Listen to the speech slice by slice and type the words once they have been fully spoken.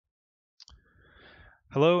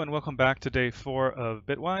Hello and welcome back to day 4 of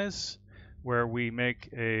Bitwise, where we make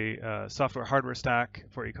a software hardware stack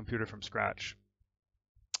for a computer from scratch.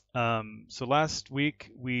 So last week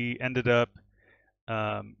um, we ended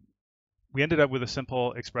up with a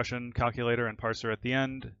simple expression calculator and parser at the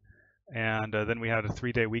end, and then we had a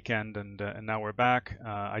 3-day weekend, and now we're back.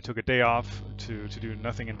 I took a day off to do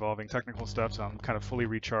nothing involving technical stuff, so I'm kind of fully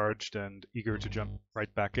recharged and eager to jump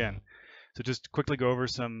right back in. So just quickly go over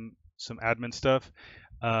some admin stuff.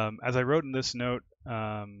 As I wrote in this note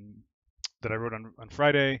that I wrote on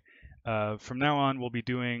Friday, from now on we'll be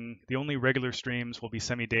doing the only regular streams will be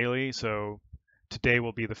semi-daily. So today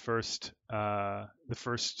will be the first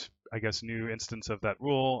I guess new instance of that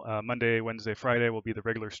rule. Monday, Wednesday, Friday will be the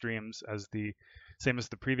regular streams as the same as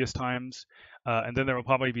the previous times, and then there will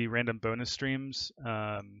probably be random bonus streams,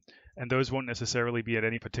 and those won't necessarily be at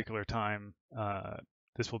any particular time.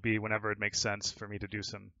 This will be whenever it makes sense for me to do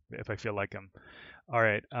some if I feel like them. All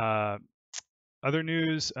right. Other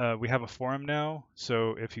news, we have a forum now.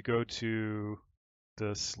 So if you go to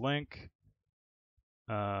this link,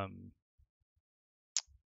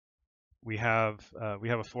 we have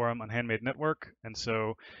a forum on Handmade Network, and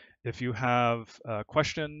so if you have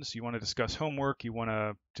questions, you want to discuss homework, you want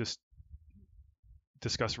to just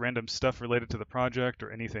discuss random stuff related to the project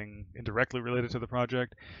or anything indirectly related to the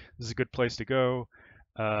project, this is a good place to go.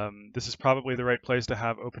 This is probably the right place to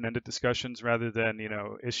have open-ended discussions rather than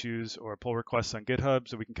issues or pull requests on GitHub,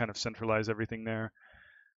 so we can kind of centralize everything there.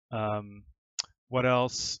 What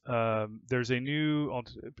else? There's a new,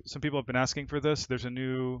 some people have been asking for this. There's a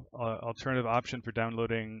new alternative option for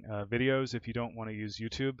downloading videos if you don't want to use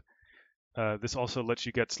YouTube. This also lets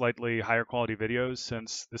you get slightly higher quality videos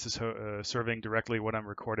since this is serving directly what I'm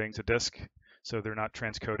recording to disk, so they're not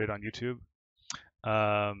transcoded on YouTube.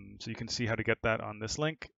 So you can see how to get that on this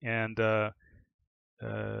link. And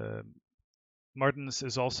Martins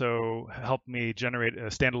has also helped me generate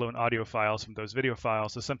standalone audio files from those video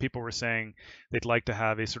files. So some people were saying they'd like to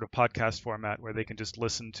have a sort of podcast format where they can just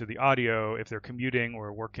listen to the audio if they're commuting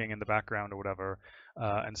or working in the background or whatever.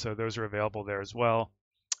 And so those are available there as well.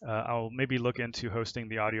 I'll maybe look into hosting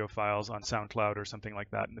the audio files on SoundCloud or something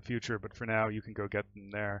like that in the future, but for now you can go get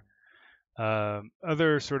them there.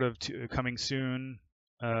 Other sort of coming soon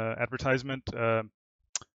advertisement.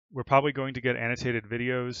 We're probably going to get annotated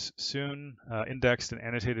videos soon, indexed and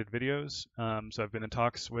annotated videos. So I've been in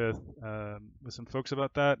talks with some folks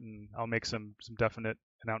about that, and I'll make some definite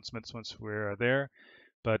announcements once we're there.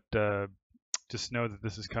 But just know that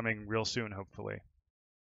this is coming real soon, hopefully.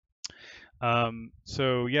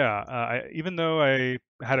 So yeah, even though I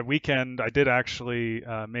had a weekend, I did actually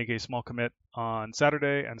make a small commit on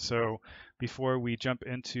Saturday. And so before we jump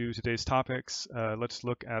into today's topics, let's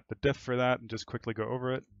look at the diff for that and just quickly go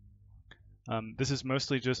over it. This is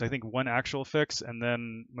mostly just, I think, one actual fix and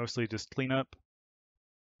then mostly just cleanup.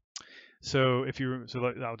 So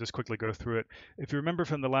I'll just quickly go through it. If you remember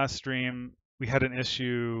from the last stream, we had an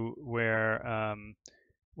issue where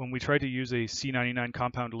when we tried to use a C99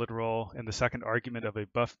 compound literal in the second argument of a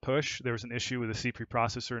buff push, there was an issue with the C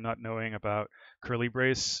preprocessor not knowing about curly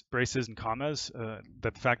braces and commas.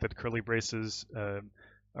 The fact that curly braces are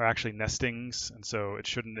actually nestings, and so it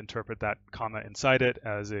shouldn't interpret that comma inside it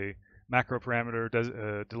as a macro parameter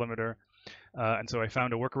delimiter. And so I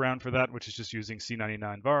found a workaround for that, which is just using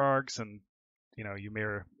C99 var args, and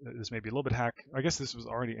this may be a little bit hack. I guess this was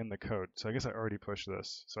already in the code, so I guess I already pushed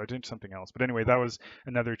this. So I did something else. But anyway, that was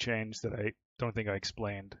another change that I don't think I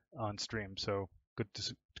explained on stream. So good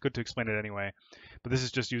to explain it anyway. But this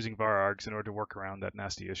is just using var args in order to work around that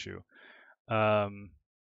nasty issue.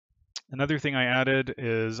 Another thing I added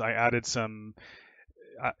is I added some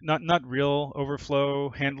not real overflow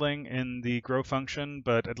handling in the grow function,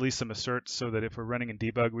 but at least some asserts so that if we're running in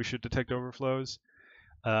debug, we should detect overflows.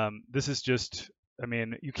 This is just, I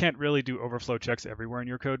mean, you can't really do overflow checks everywhere in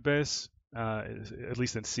your code base, at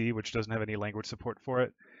least in C, which doesn't have any language support for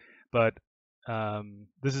it. But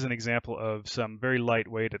this is an example of some very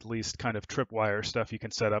lightweight, at least kind of tripwire stuff you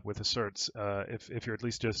can set up with asserts if you're at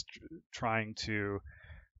least just trying to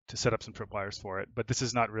set up some tripwires for it. But this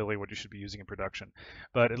is not really what you should be using in production.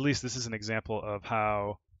 But at least this is an example of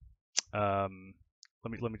how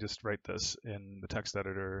let me just write this in the text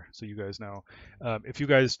editor so you guys know. If you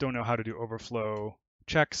guys don't know how to do overflow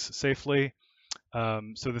checks safely,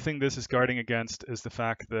 so the thing this is guarding against is the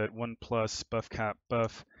fact that 1 plus buff cap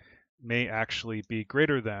buff may actually be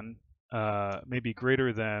greater than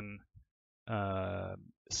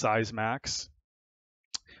size max.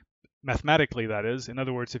 Mathematically, that is. In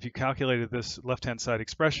other words, if you calculated this left-hand side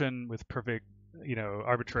expression with perfect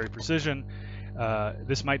arbitrary precision,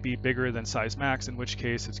 this might be bigger than size max, in which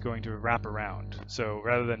case it's going to wrap around. So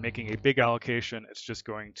rather than making a big allocation, it's just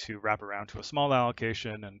going to wrap around to a small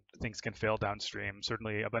allocation, and things can fail downstream.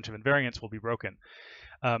 Certainly a bunch of invariants will be broken.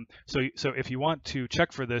 So if you want to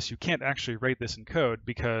check for this, you can't actually write this in code,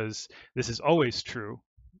 because this is always true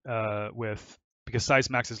because size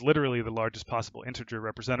max is literally the largest possible integer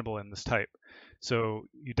representable in this type. So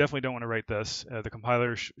you definitely don't want to write this. The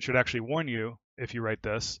compiler should actually warn you if you write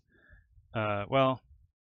this. Well,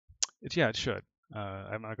 it should.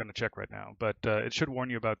 I'm not going to check right now, but it should warn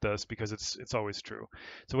you about this because it's always true.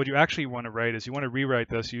 So what you actually want to write is you want to rewrite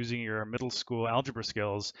this using your middle school algebra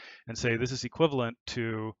skills and say this is equivalent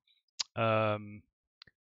to, well,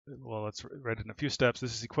 let's write it in a few steps.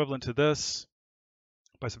 This is equivalent to this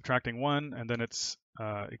by subtracting 1, and then it's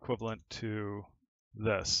equivalent to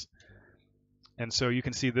this. And so you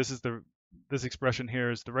can see this expression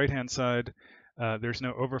here is the right-hand side. There's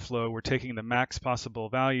no overflow. We're taking the max possible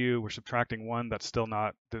value. We're subtracting 1. That's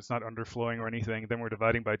not underflowing or anything. Then we're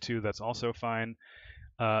dividing by 2. That's also fine.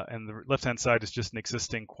 And the left-hand side is just an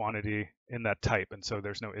existing quantity in that type, and so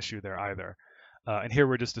there's no issue there either. And here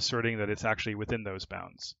we're just asserting that it's actually within those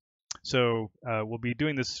bounds. So we'll be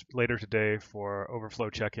doing this later today for overflow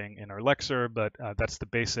checking in our Lexer, but that's the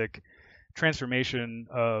basic transformation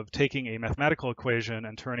of taking a mathematical equation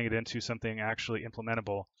and turning it into something actually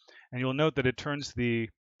implementable. And you'll note that it turns the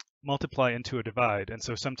multiply into a divide. And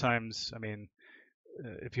so sometimes,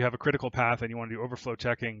 if you have a critical path and you want to do overflow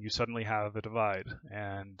checking, you suddenly have a divide,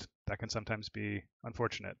 and that can sometimes be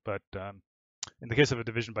unfortunate. But in the case of a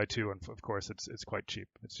division by 2, of course, it's quite cheap.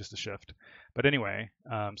 It's just a shift. But anyway,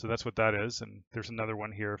 so that's what that is. And there's another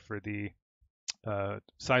one here for the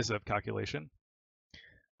size of calculation.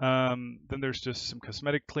 Then there's just some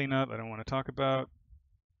cosmetic cleanup I don't want to talk about.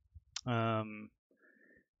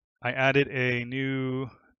 I added a new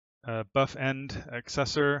buff end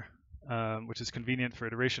accessor, which is convenient for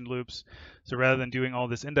iteration loops. So rather than doing all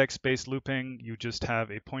this index-based looping, you just have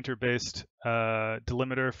a pointer-based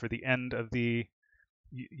delimiter for the end of the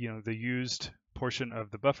used portion of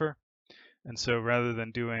the buffer. And so rather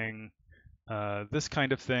than doing this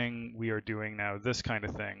kind of thing, we are doing now this kind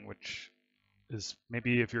of thing, which is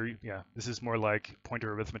maybe this is more like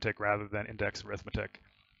pointer arithmetic rather than index arithmetic.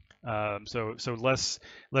 So less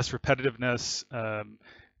repetitiveness,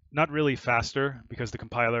 not really faster because the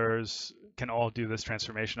compilers can all do this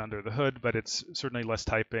transformation under the hood, but it's certainly less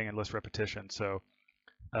typing and less repetition. So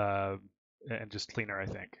and just cleaner, I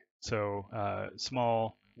think. So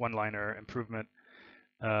small one-liner improvement.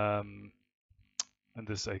 And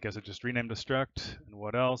this, I guess I just renamed a struct. And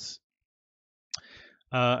what else?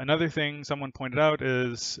 Another thing someone pointed out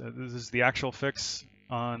is this is the actual fix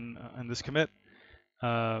on this commit.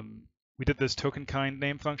 We did this token kind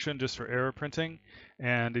name function just for error printing,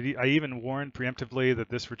 and I even warned preemptively that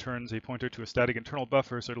this returns a pointer to a static internal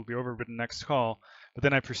buffer, so it'll be overridden next call. But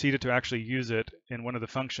then I proceeded to actually use it in one of the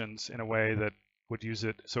functions in a way that would use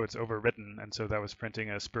it so it's overridden, and so that was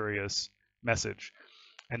printing a spurious message.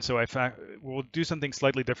 And so we'll do something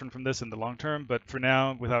slightly different from this in the long term, but for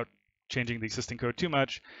now, without changing the existing code too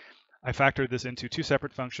much, I factored this into 2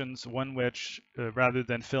 separate functions, one which, rather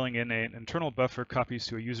than filling in an internal buffer, copies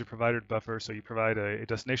to a user-provided buffer. So you provide a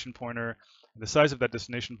destination pointer, and the size of that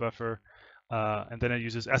destination buffer, and then it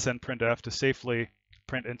uses snprintf to safely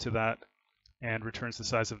print into that and returns the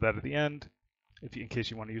size of that at the end, in case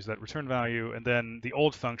you want to use that return value. And then the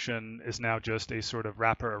old function is now just a sort of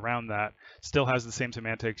wrapper around that. Still has the same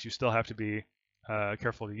semantics. You still have to be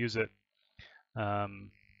careful to use it.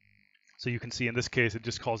 So you can see in this case, it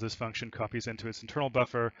just calls this function, copies into its internal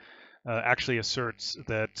buffer, actually asserts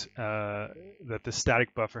that that the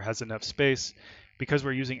static buffer has enough space. Because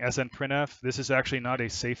we're using snprintf, this is actually not a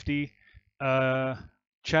safety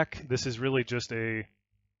check. This is really just a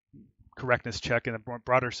correctness check in a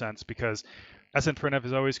broader sense, because snprintf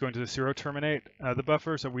is always going to zero terminate the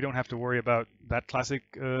buffer, so we don't have to worry about that classic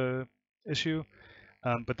issue.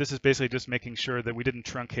 But this is basically just making sure that we didn't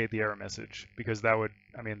truncate the error message, because that would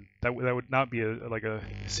not be like a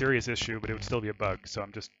serious issue, but it would still be a bug. So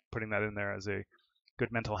I'm just putting that in there as a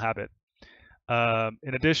good mental habit.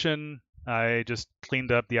 In addition, I just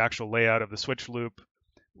cleaned up the actual layout of the switch loop.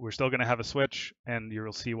 We're still going to have a switch, and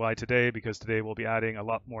you'll see why today, because today we'll be adding a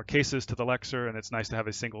lot more cases to the Lexer, and it's nice to have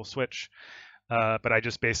a single switch. But I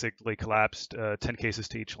just basically collapsed 10 cases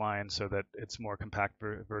to each line so that it's more compact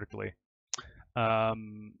vertically.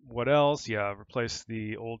 What else? Yeah, replace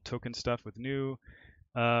the old token stuff with new.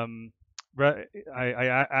 I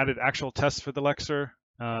added actual tests for the Lexer.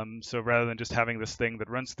 So rather than just having this thing that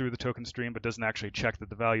runs through the token stream but doesn't actually check that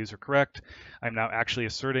the values are correct, I'm now actually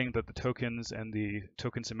asserting that the tokens and the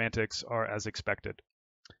token semantics are as expected.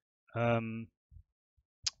 Let's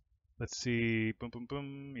see, boom, boom,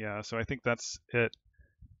 boom. Yeah, so I think that's it.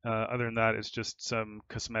 Other than that, it's just some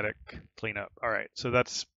cosmetic cleanup. All right, so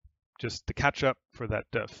that's just the catch up for that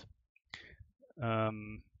diff.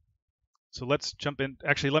 So let's jump in.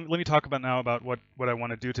 Actually, let me talk about now about what I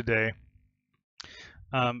want to do today.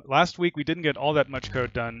 Last week we didn't get all that much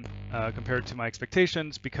code done compared to my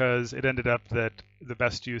expectations because it ended up that the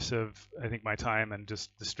best use of, I think, my time and just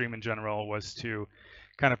the stream in general was to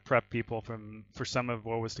kind of prep people for some of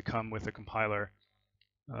what was to come with the compiler.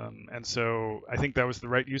 And so I think that was the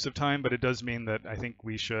right use of time, but it does mean that I think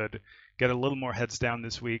we should get a little more heads down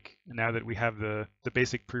this week now that we have the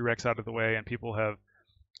basic prereqs out of the way and people have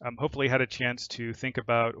hopefully had a chance to think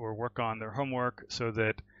about or work on their homework so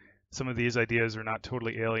that some of these ideas are not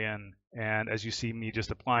totally alien. And as you see me just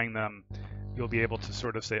applying them, you'll be able to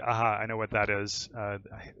sort of say, aha, I know what that is.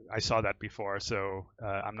 I saw that before. So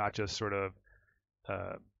I'm not just sort of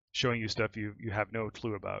showing you stuff you have no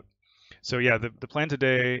clue about. So yeah, the plan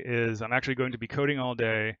today is I'm actually going to be coding all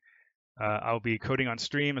day. I'll be coding on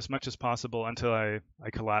stream as much as possible until I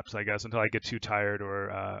collapse, I guess, until I get too tired or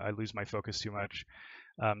I lose my focus too much.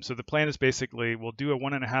 So the plan is basically we'll do a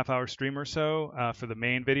 1.5 hour stream or so for the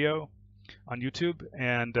main video on YouTube,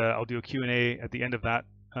 and I'll do a Q&A at the end of that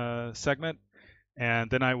segment,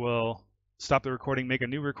 and then I will stop the recording, make a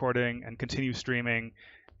new recording, and continue streaming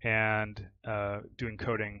and doing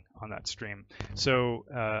coding on that stream. So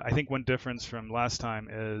I think one difference from last time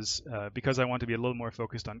is because I want to be a little more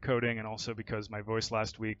focused on coding and also because my voice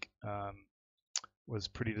last week was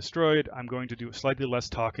pretty destroyed, I'm going to do slightly less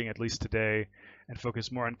talking, at least today, and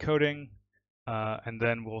focus more on coding, and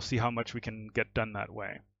then we'll see how much we can get done that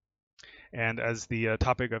way. And as the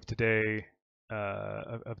topic of today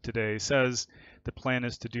says, the plan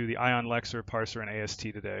is to do the ion Lexer, parser, and AST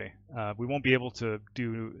today. We won't be able to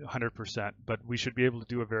do 100%, but we should be able to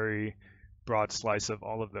do a very broad slice of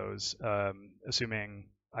all of those, assuming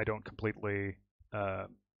I don't completely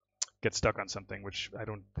get stuck on something, which I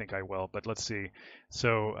don't think I will, but let's see.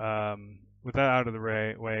 So with that out of the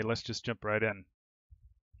way, let's just jump right in.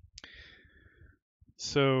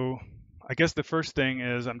 So I guess the first thing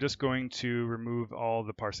is I'm just going to remove all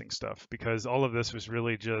the parsing stuff because all of this was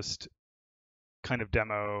really just kind of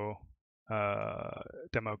demo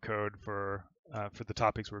code for the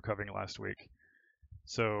topics we were covering last week.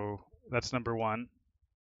 So that's number one.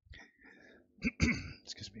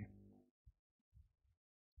 Excuse me.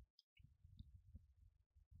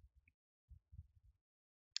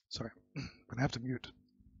 Sorry, I'm gonna have to mute.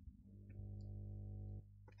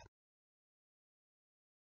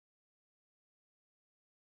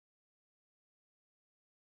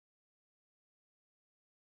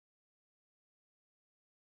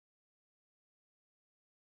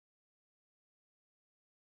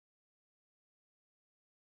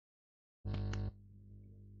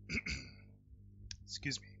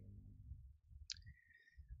 Excuse me.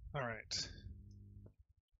 All right.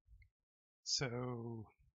 So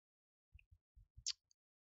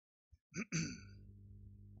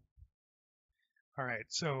all right.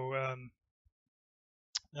 So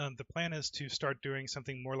the plan is to start doing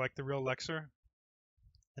something more like the real Lexer.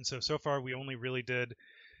 And so far we only really did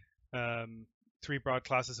 3 broad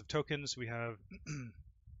classes of tokens. We have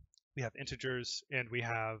we have integers and we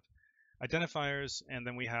have identifiers, and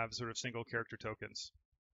then we have sort of single character tokens.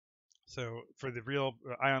 So for the real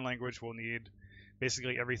ion language, we'll need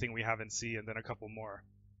basically everything we have in C and then a couple more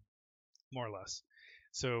or less.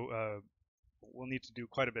 So we'll need to do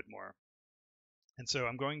quite a bit more. And so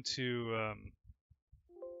I'm going to,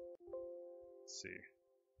 let's see,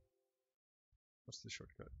 what's the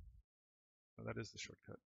shortcut? Oh, that is the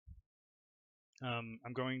shortcut.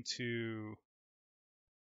 I'm going to,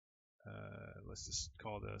 let's just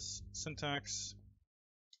call this syntax.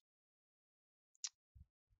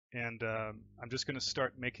 And I'm just going to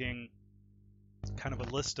start making kind of a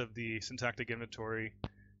list of the syntactic inventory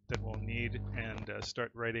that we'll need and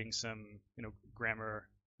start writing some, grammar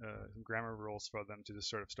rules for them to just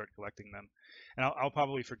sort of start collecting them. And I'll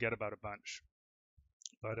probably forget about a bunch,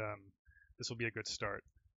 but this will be a good start.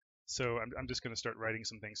 So I'm just going to start writing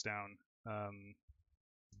some things down.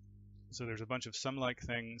 So there's a bunch of sum-like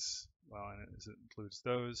things. Well, and it includes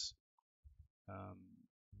those.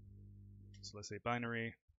 So let's say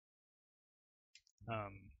binary.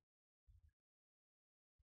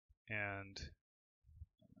 And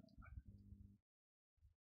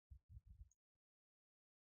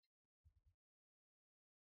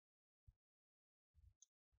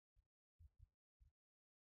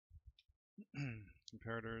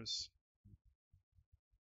comparators.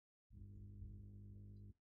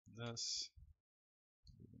 This.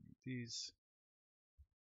 These.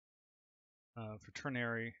 For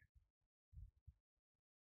ternary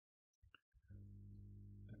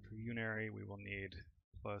and for unary, we will need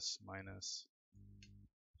plus, minus,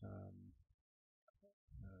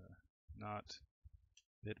 not,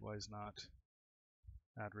 bitwise not,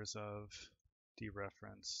 address of,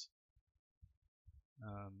 dereference.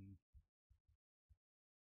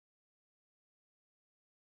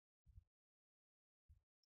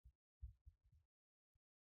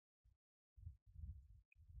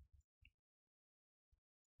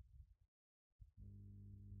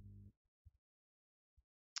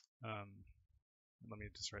 Let me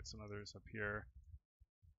just write some others up here.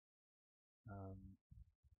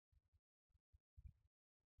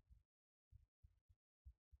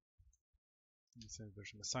 So there's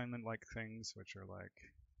some assignment-like things, which are like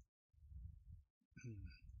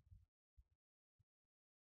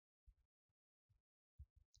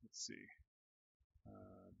let's see,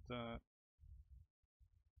 that.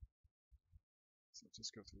 So let's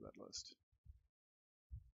just go through that list.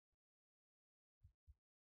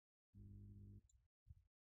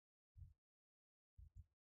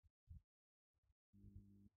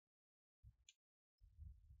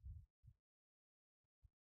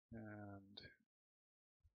 And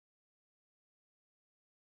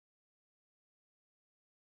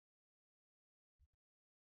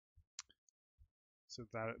so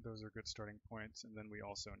those are good starting points. And then we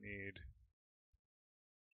also need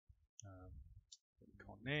what we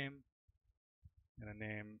call name. And a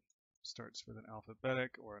name starts with an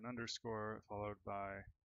alphabetic or an underscore followed by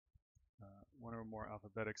one or more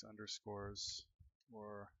alphabetics, underscores,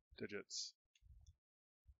 or digits.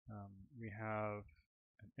 We have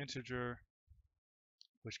an integer,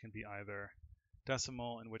 which can be either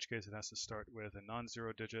decimal, in which case it has to start with a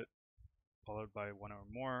non-zero digit, followed by one or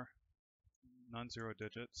more non-zero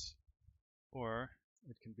digits, or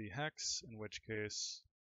it can be hex, in which case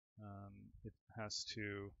it has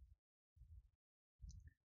to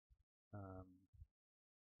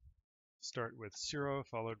start with 0,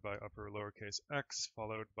 followed by upper lowercase x,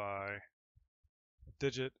 followed by a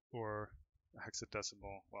digit, or a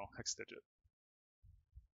hexadecimal, well, hex digit.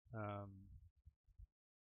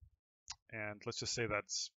 And let's just say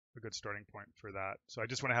that's a good starting point for that. So I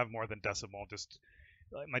just want to have more than decimal. Just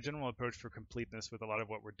my general approach for completeness with a lot of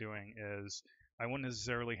what we're doing is I won't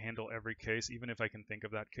necessarily handle every case, even if I can think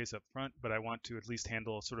of that case up front, but I want to at least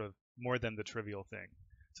handle sort of more than the trivial thing.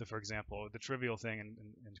 So for example, the trivial thing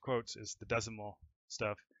in quotes is the decimal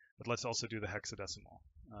stuff, but let's also do the hexadecimal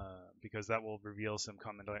because that will reveal some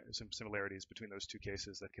similarities between those two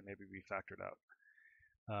cases that can maybe be factored out.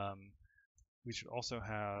 We should also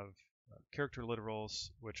have character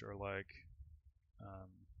literals, which are like, I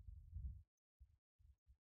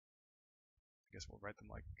guess we'll write them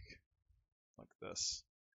like this,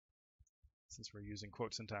 since we're using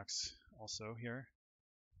quote syntax also here.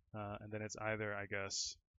 And then it's either, I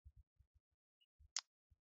guess,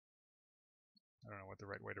 I don't know what the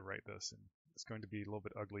right way to write this, and it's going to be a little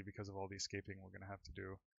bit ugly because of all the escaping we're going to have to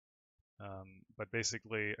do. But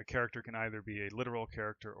basically, a character can either be a literal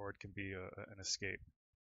character or it can be an escape.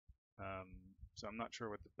 So I'm not sure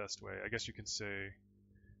what the best way. I guess you can say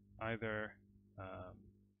either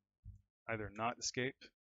not escape,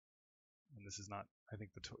 and this is not, I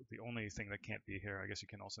think, the only thing that can't be here. I guess you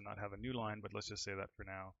can also not have a new line, but let's just say that for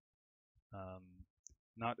now.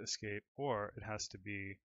 Not escape, or it has to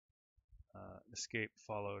be escape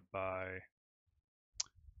followed by,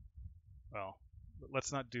 well,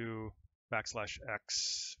 let's not do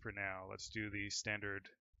 \x for now. Let's do the standard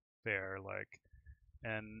there, like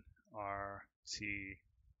n r t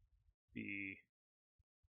b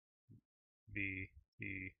v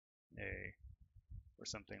e a or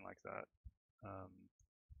something like that.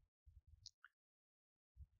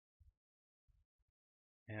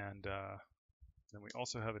 And then we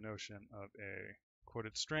also have a notion of a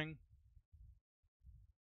quoted string,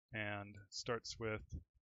 and starts with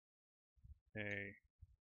a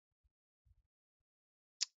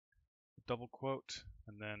double quote,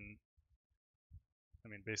 and then, I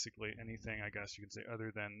mean, basically anything, I guess you can say,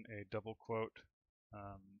 other than a double quote.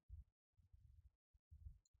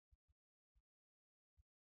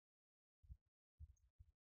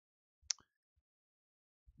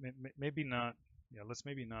 Maybe not, yeah, let's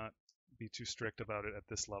maybe not be too strict about it at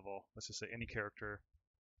this level. Let's just say any character,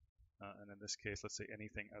 and in this case, let's say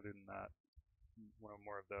anything other than that, one or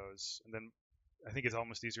more of those. And then I think it's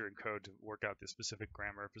almost easier in code to work out the specific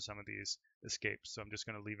grammar for some of these escapes. So I'm just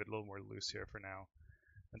going to leave it a little more loose here for now.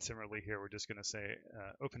 And similarly here, we're just going to say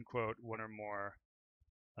open quote, one or more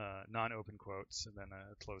non-open quotes, and then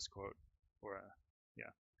a close quote, or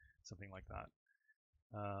something like that.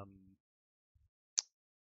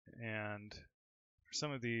 And for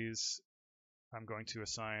some of these, I'm going to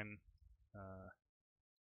assign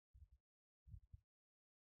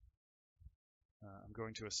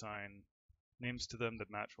names to them that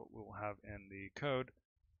match what we'll have in the code.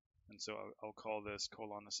 And so I'll call this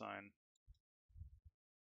colon assign.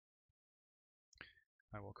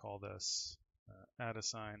 I will call this add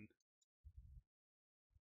assign.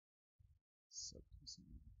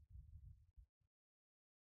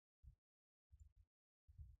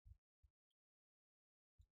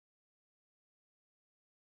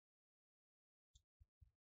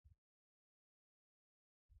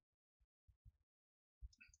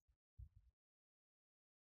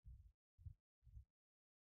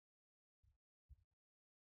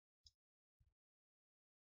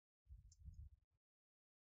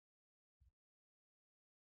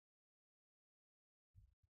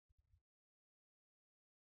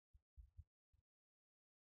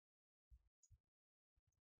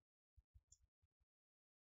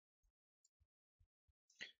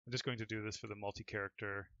 I'm just going to do this for the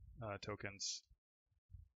multi-character tokens.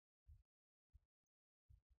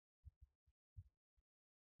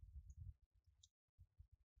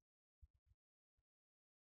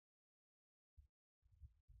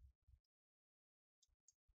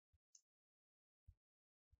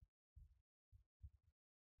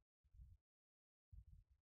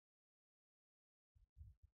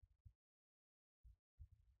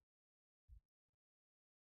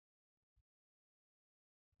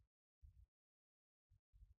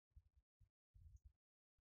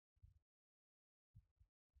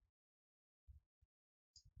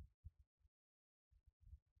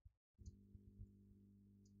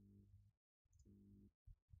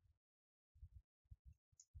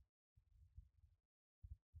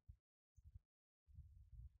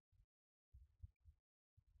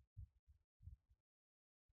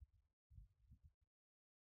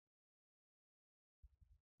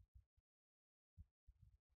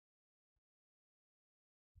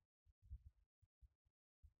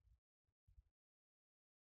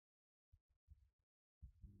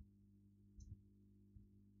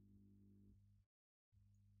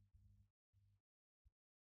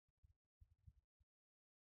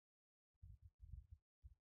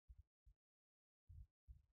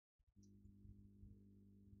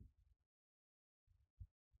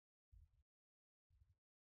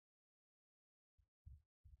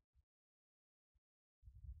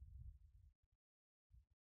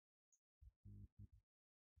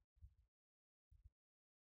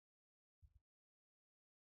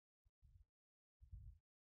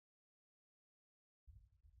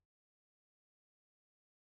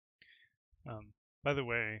 By the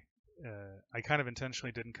way, I kind of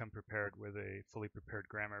intentionally didn't come prepared with a fully prepared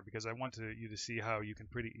grammar because I wanted you to see how you can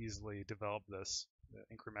pretty easily develop this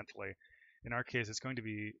incrementally. In our case, it's going to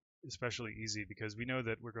be especially easy because we know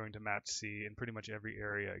that we're going to match C in pretty much every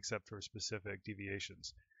area except for specific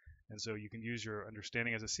deviations. And so you can use your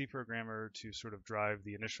understanding as a C programmer to sort of drive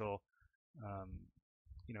the initial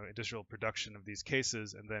additional production of these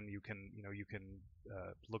cases, and then you can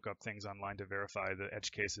look up things online to verify the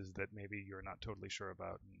edge cases that maybe you're not totally sure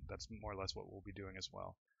about, and that's more or less what we'll be doing as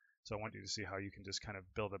well. So I want you to see how you can just kind of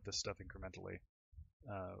build up this stuff incrementally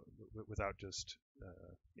without just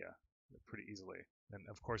pretty easily. And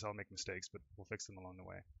of course I'll make mistakes, but we'll fix them along the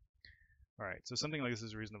way. All right, so something like this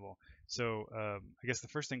is reasonable. So I guess the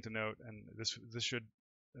first thing to note, and this should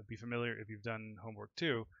be familiar if you've done homework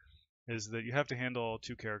too, is that you have to handle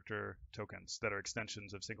two-character tokens that are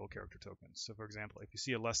extensions of single-character tokens. So for example, if you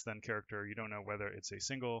see a less than character, you don't know whether it's a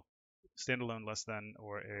single standalone less than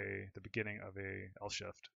or the beginning of a else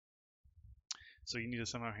shift. So you need to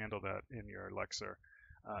somehow handle that in your Lexer.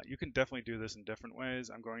 You can definitely do this in different ways.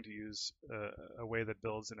 I'm going to use a way that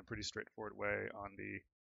builds in a pretty straightforward way on the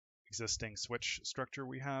existing switch structure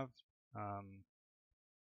we have.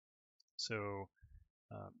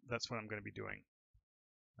 That's what I'm going to be doing.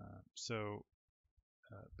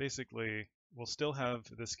 Basically, we'll still have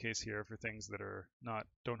this case here for things that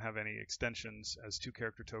don't have any extensions as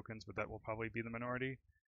two-character tokens, but that will probably be the minority.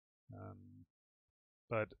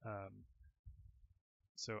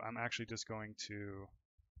 So I'm actually just going to remember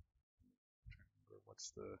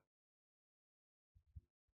what's the.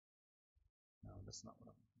 No, that's not what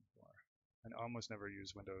I'm looking for. I almost never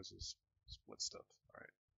use Windows as split stuff. All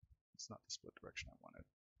right, it's not the split direction I wanted.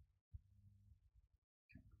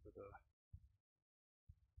 Can't remember the.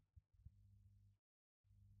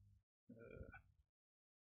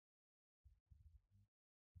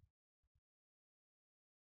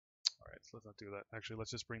 let's not do that. Actually,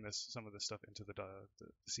 let's just bring some of this stuff into the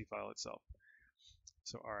C file itself.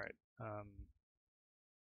 So all right.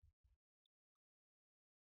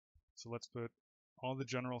 So let's put all the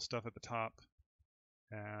general stuff at the top,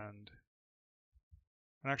 and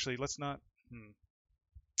actually let's not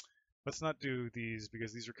do these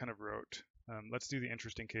because these are kind of rote. Let's do the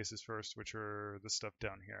interesting cases first, which are the stuff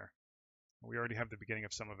down here. We already have the beginning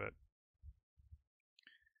of some of it.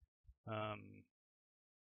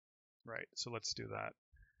 Right, so let's do that.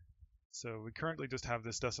 So we currently just have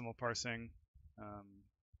this decimal parsing.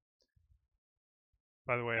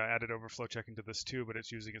 By the way, I added overflow checking to this too, but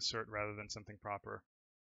it's using assert rather than something proper.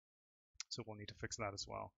 So we'll need to fix that as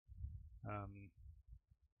well.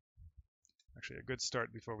 Actually, a good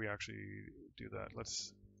start before we actually do that.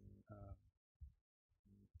 Let's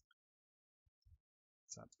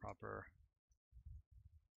set proper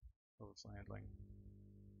overflow handling.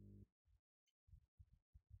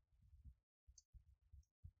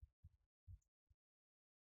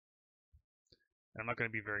 And I'm not going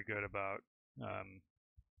to be very good about the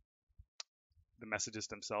messages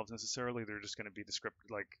themselves necessarily. They're just going to be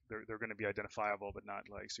descriptive, like they're going to be identifiable, but not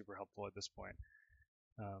like super helpful at this point.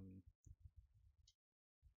 And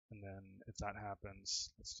then if that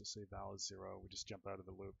happens, let's just say val is 0. We just jump out of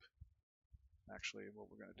the loop. Actually, what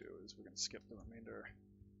we're going to do is we're going to skip the remainder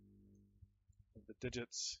of the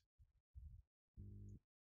digits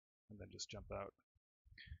and then just jump out.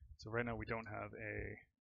 So right now we don't have a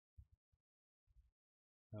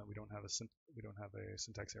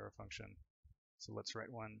syntax error function. So let's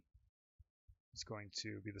write one. It's going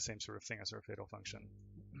to be the same sort of thing as our fatal function.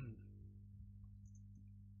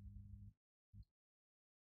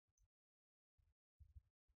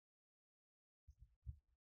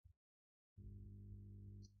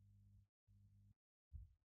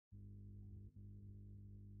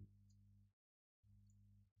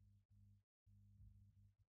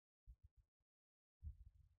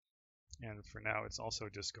 And for now, it's also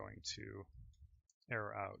just going to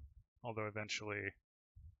error out, although eventually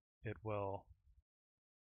it will.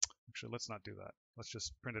 Actually, let's not do that. Let's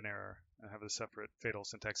just print an error and have a separate fatal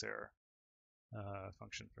syntax error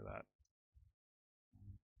function for that.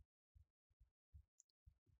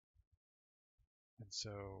 And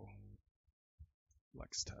so,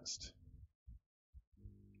 Lex test.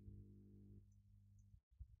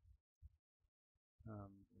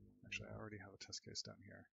 Actually, I already have a test case down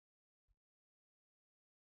here.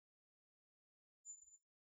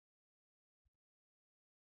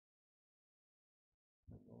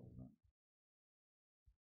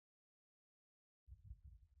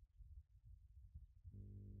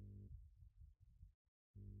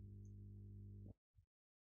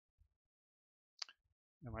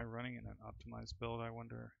 Am I running in an optimized build, I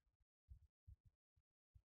wonder?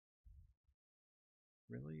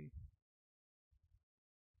 Really?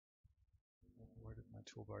 Where did my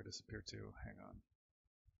toolbar disappear to? Hang on.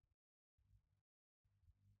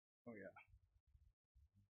 Oh yeah.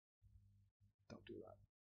 Don't do that.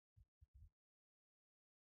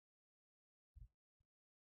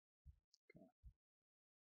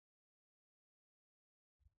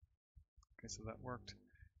 Okay, so that worked.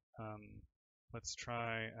 Let's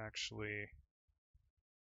try actually.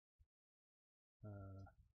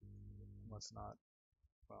 Let's not.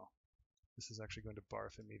 Well, this is actually going to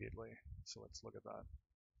barf immediately. So let's look at that.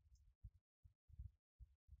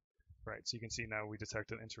 Right, so you can see now we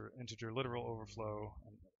detect an integer literal overflow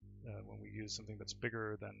when we use something that's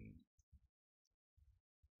bigger than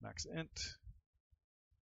max int,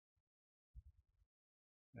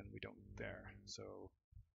 and we don't there. So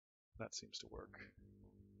that seems to work.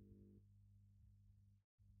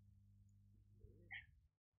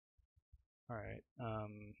 All right.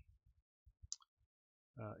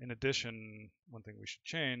 In addition, one thing we should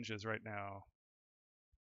change is right now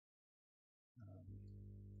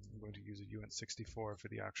I'm going to use a uint64 for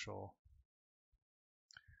the actual.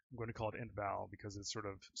 I'm going to call it int val because it's sort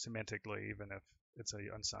of semantically, even if it's a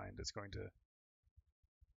unsigned, it's going to,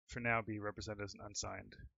 for now, be represented as an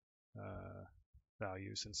unsigned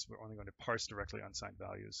value, since we're only going to parse directly unsigned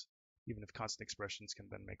values, even if constant expressions can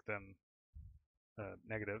then make them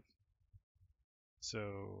negative.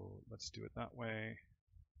 So let's do it that way,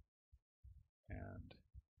 and it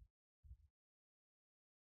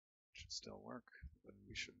should still work, but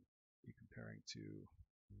we should be comparing to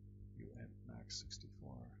uint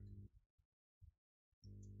max64,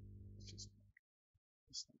 just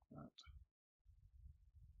like that.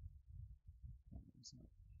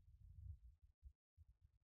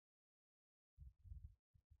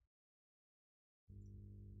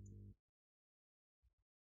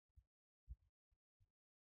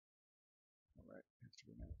 All right, we have to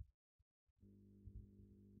rename it.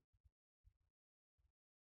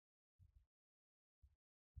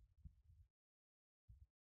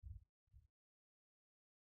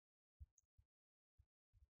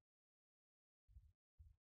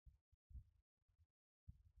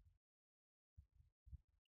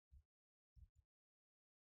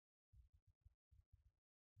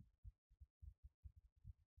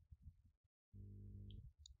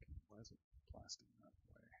 casting that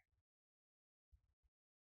way.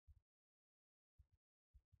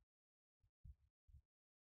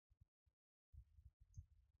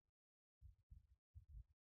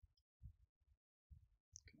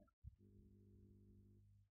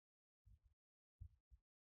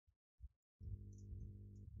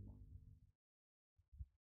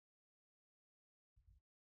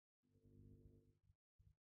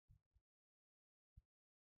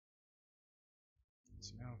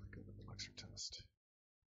 So now if we go to the Lexer test, it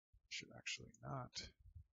should actually not.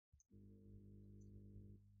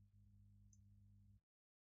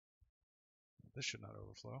 This should not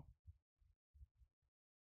overflow,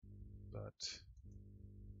 but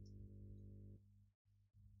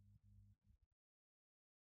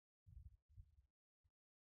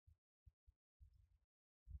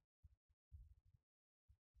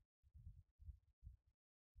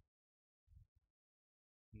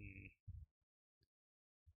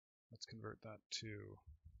let's convert that to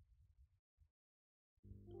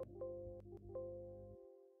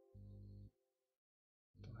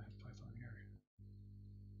don't I have Python here?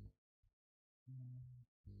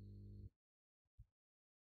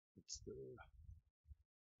 It's the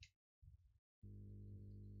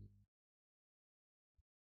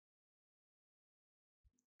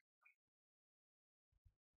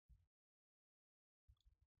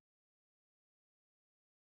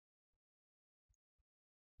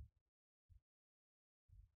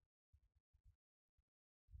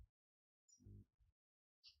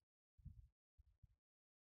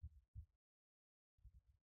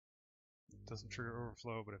it doesn't trigger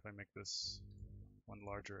overflow, but if I make this one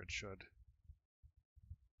larger, it should.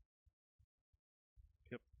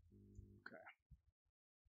 Yep. Okay.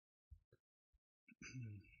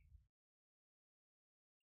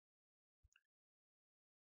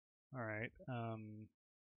 All right.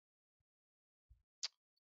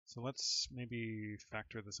 So let's maybe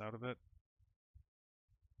factor this out a bit.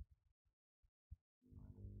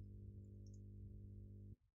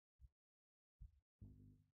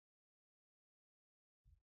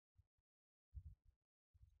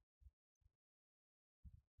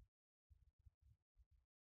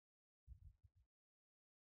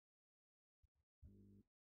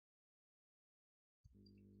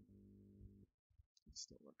 It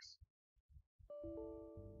still works.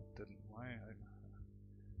 Didn't. Why? I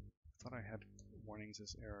thought I had warnings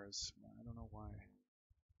as errors. I don't know why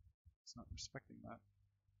it's not respecting that.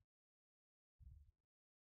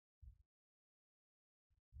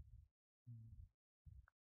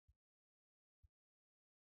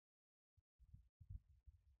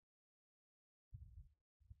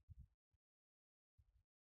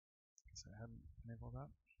 Guess I hadn't enabled that.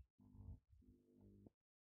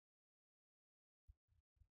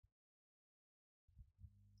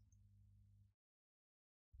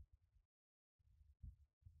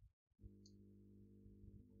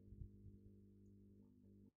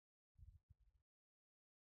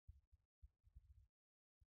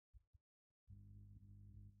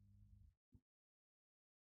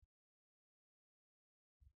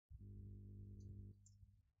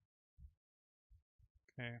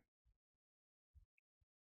 Okay.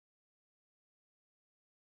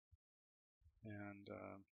 And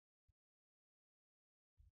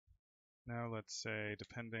now let's say,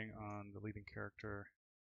 depending on the leading character,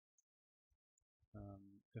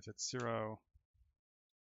 if it's 0,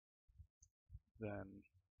 then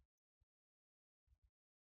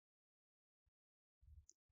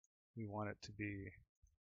we want it to be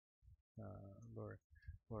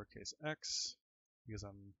lowercase x, because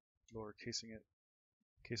I'm lowercasing it,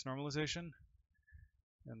 case normalization.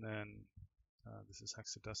 And then this is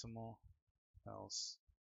hexadecimal, else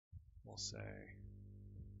we'll say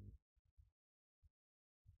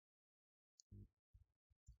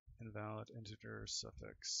invalid integer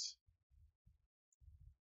suffix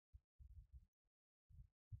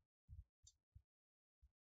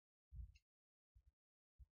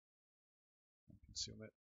and consume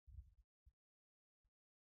it.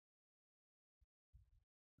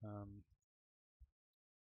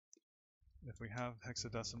 If we have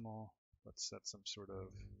hexadecimal, let's set some sort of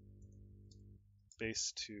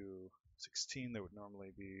base to 16 that would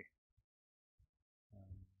normally be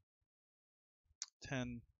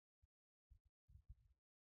 10.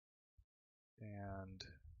 And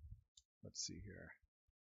let's see here.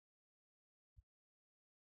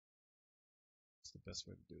 What's the best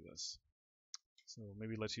way to do this? So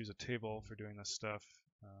maybe let's use a table for doing this stuff.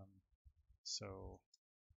 So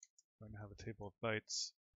I'm going to have a table of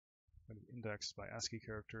bytes, going to be indexed by ASCII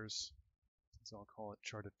characters. So I'll call it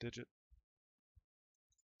charted digit.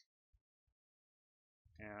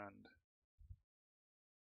 And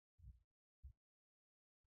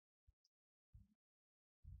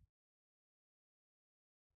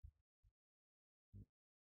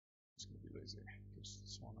lazy. There's a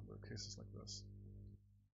small number of cases like this.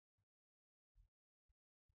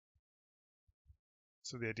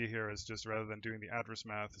 So the idea here is just rather than doing the address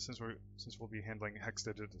math, since we'll be handling hex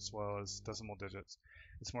digits as well as decimal digits,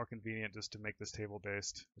 it's more convenient just to make this table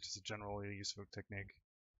based, which is a generally useful technique.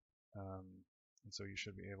 And so you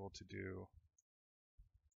should be able to do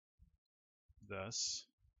this,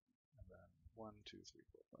 and then 1, 2, 3,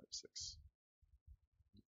 4, 5, 6.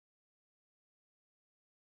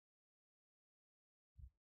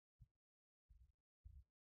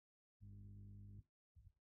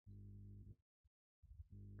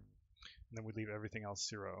 And then we leave everything else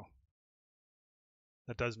 0.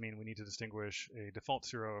 That does mean we need to distinguish a default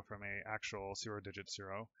 0 from an actual 0-digit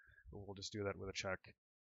 0, but we'll just do that with a check.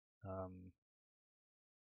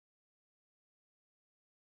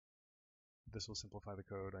 This will simplify the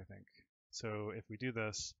code, I think. So if we do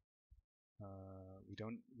this,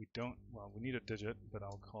 well, we need a digit, but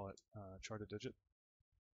I'll call it chart a digit.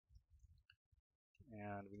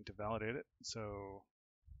 And we need to validate it. So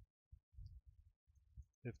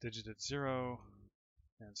if digit is 0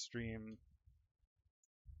 and stream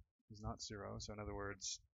is not 0, so in other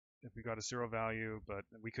words, if we got a 0 value, but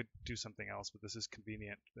we could do something else, but this is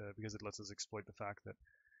convenient because it lets us exploit the fact that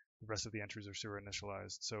the rest of the entries are 0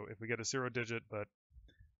 initialized. So if we get a 0 digit, but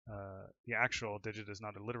the actual digit is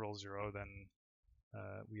not a literal 0, then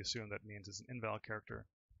we assume that means it's an invalid character.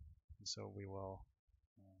 And so we will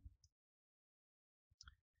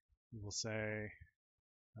say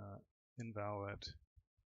invalid,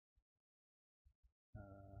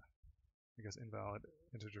 I guess invalid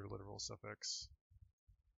integer literal suffix.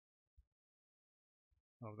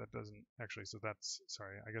 Oh, that doesn't actually, so that's,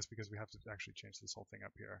 sorry, I guess because we have to actually change this whole thing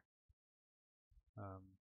up here.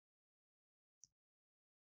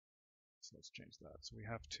 So let's change that. So we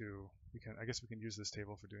have to, I guess we can use this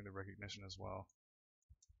table for doing the recognition as well.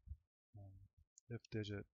 If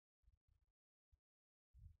digit,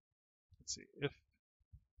 let's see, if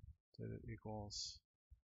digit equals,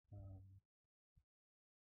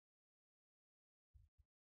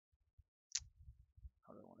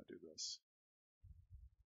 how do I want to do this?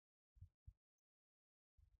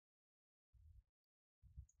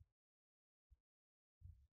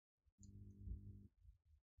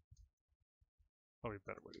 Probably a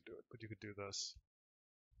better way to do it, but you could do this.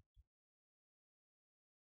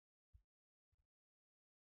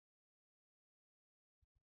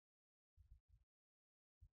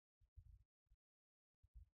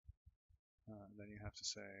 And then you have to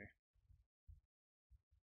say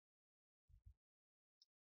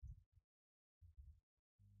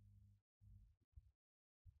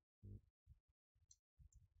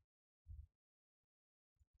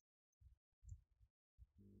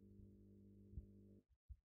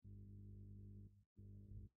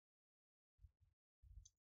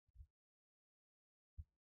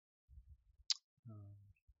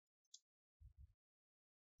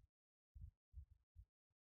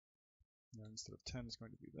then instead of 10 is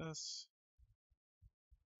going to be this.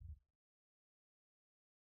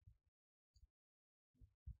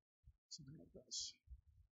 Something like this.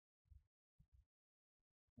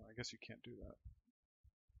 Well, I guess you can't do that.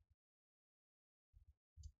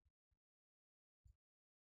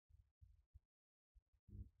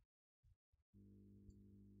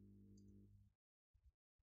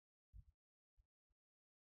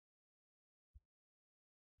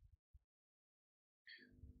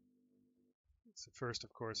 So first,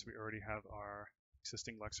 of course, we already have our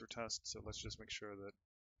existing Lexer test, so let's just make sure that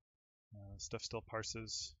stuff still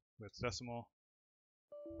parses with decimal.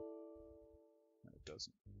 And it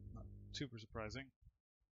doesn't. Not super surprising.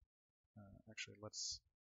 Actually, let's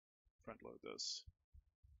front load this.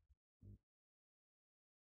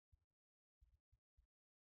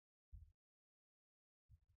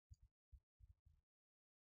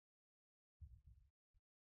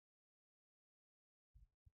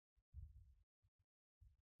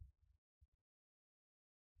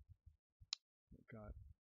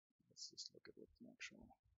 Let's just look at what the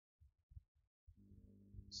actual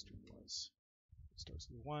stream was. It starts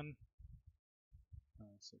with 1,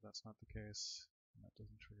 so that's not the case. And that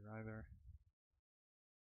doesn't trigger either.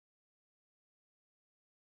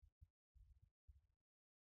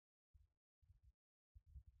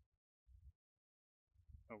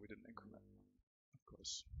 Oh, we didn't increment, of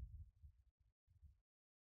course.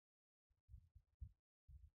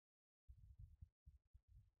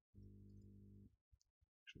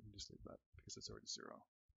 Actually, we can just leave that because it's already 0.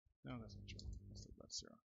 No, that's not true. Let's leave that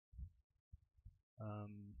 0.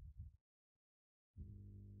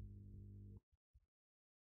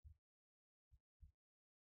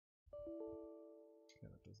 Okay,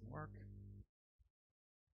 that doesn't work.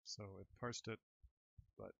 So it parsed it,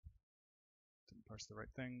 but didn't parse the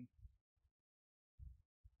right thing.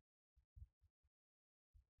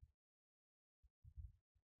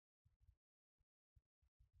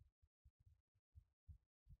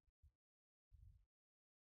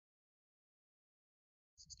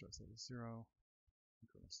 So it starts at a 0,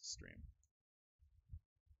 increments the stream.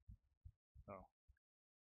 Oh,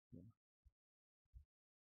 yeah.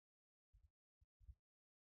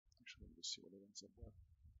 Actually, let me just see what it ends up with.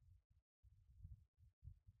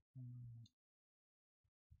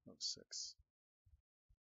 Oh, 6.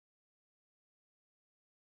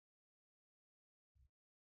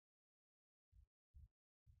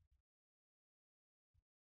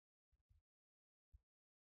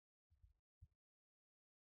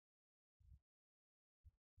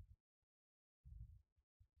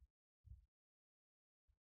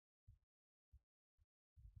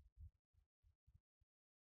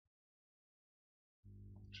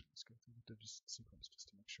 Let's go through the digit sequence just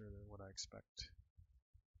to make sure they're what I expect.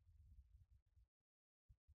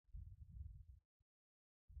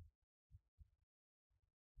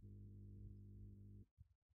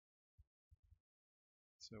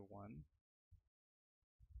 So 1,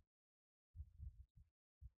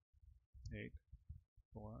 8,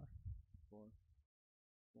 4, 4,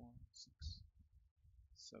 4, 6,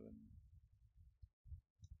 7.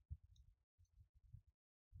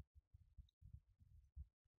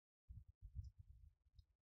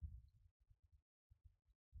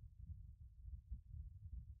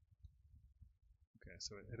 Okay,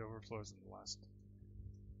 so it overflows in the last.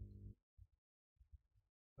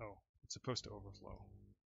 Oh, it's supposed to overflow.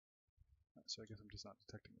 So I guess I'm just not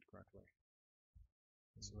detecting it correctly.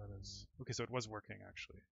 So that is okay. So it was working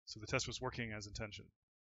actually. So the test was working as intention.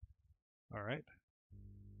 All right.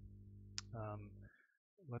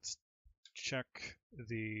 Let's check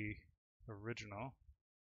the original.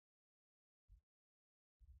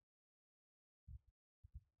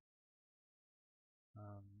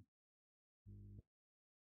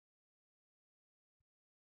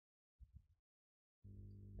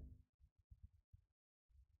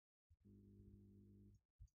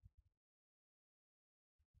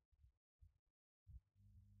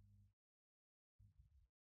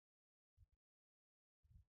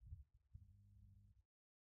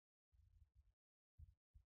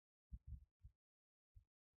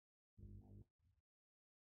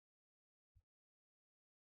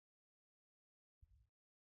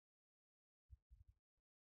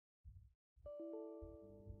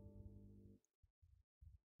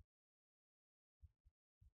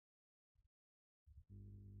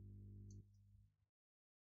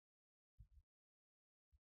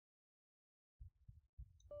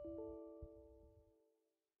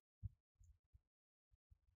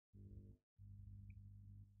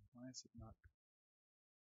 Why is it not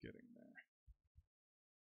getting there?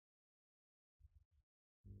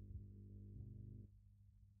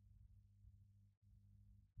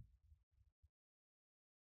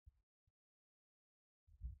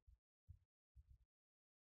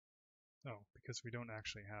 Oh, because we don't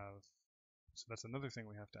actually have. So that's another thing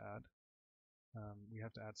we have to add. We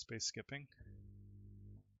have to add space skipping,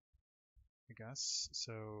 I guess.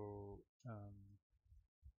 So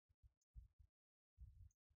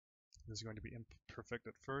this is going to be imperfect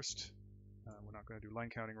at first. We're not going to do line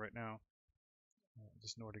counting right now,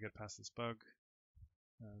 just in order to get past this bug.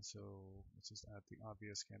 So let's just add the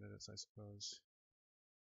obvious candidates, I suppose.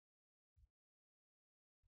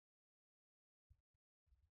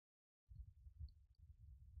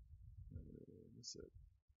 Is it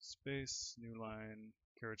space, new line,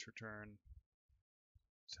 carriage return,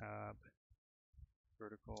 tab,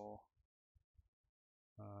 vertical.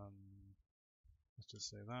 Let's just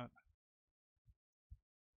say that.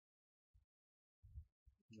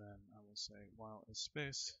 Then I will say while is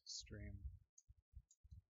space, stream,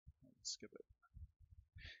 and skip it.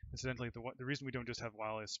 Incidentally, the reason we don't just have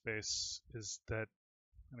while is space is that,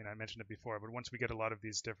 I mean, I mentioned it before, but once we get a lot of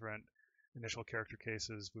these different initial character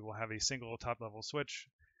cases, we will have a single top-level switch,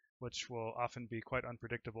 which will often be quite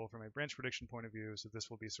unpredictable from a branch prediction point of view. So this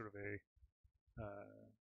will be sort of a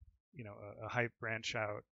high branch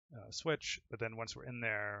out switch. But then once we're in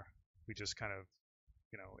there, we just kind of,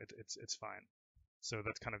 it's fine. So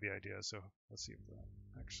that's kind of the idea. So let's see if that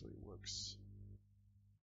actually works.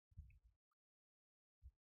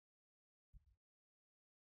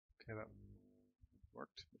 Okay, that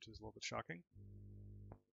worked, which is a little bit shocking.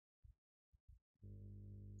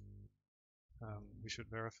 We should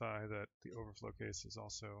verify that the overflow case is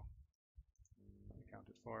also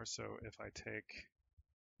accounted for. So if I take,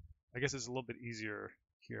 I guess it's a little bit easier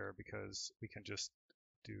here because we can just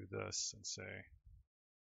do this and say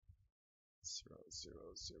 0, 0,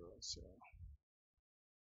 0, 0.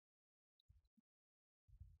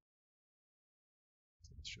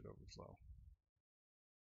 So this should overflow.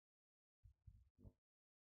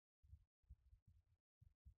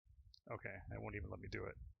 Okay, it won't even let me do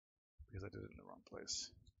it because I did it in the wrong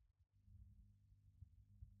place.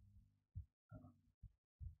 I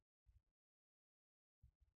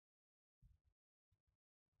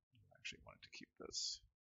actually wanted to keep this.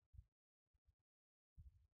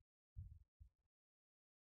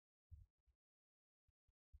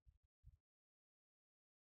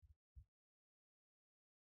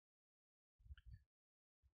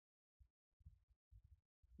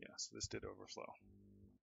 Yeah, so this did overflow,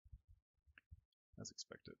 as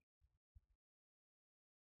expected.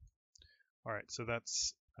 All right, so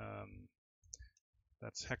that's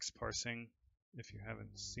hex parsing. If you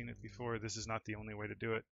haven't seen it before, this is not the only way to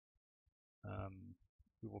do it.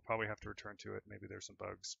 We will probably have to return to it. Maybe there's some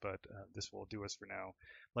bugs, but this will do us for now.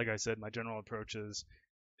 Like I said, my general approach is,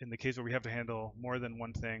 in the case where we have to handle more than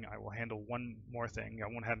one thing, I will handle one more thing. I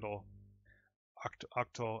won't handle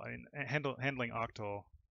octal. I mean, handling octal,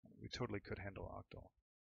 we totally could handle octal.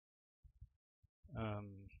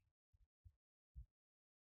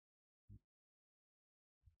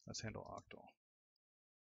 Let's handle octal.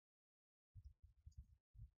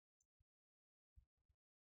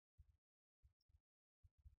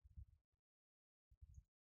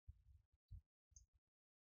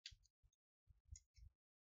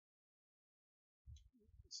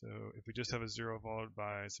 So if we just have a 0 followed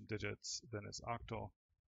by some digits, then it's octal.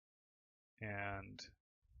 And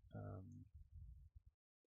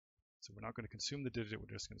so we're not going to consume the digit. We're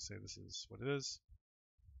just going to say this is what it is.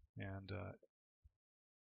 And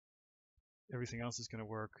everything else is going to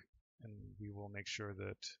work. And we will make sure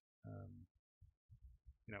that,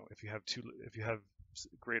 you know, if you have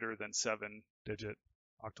greater than 7 digit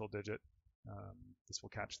octal digit, this will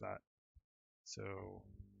catch that. So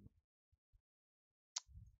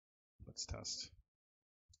let's test.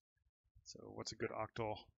 So what's a good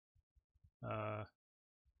octal?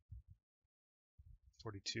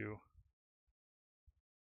 42.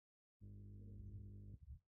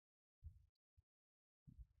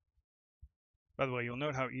 By the way, you'll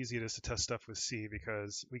note how easy it is to test stuff with C,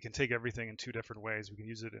 because we can take everything in 2 different ways. We can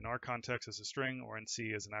use it in our context as a string, or in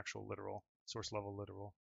C as an actual literal, source level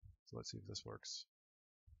literal. So let's see if this works.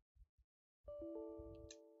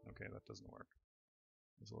 Okay, that doesn't work.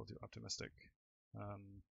 It's a little too optimistic.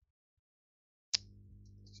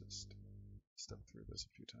 Let's just step through this a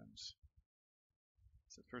few times.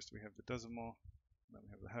 So first we have the decimal, then we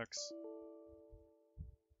have the hex.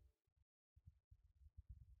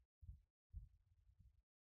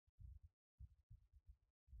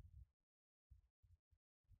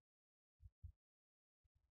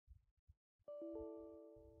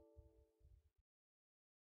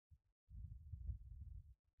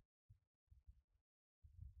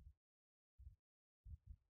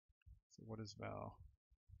 So what is val?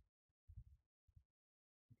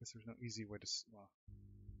 I guess there's no easy way to, well,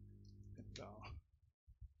 hit val.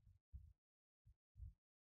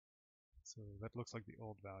 So that looks like the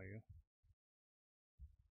old value.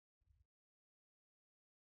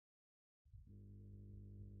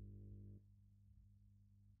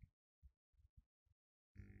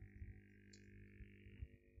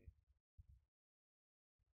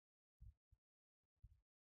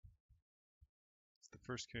 It's the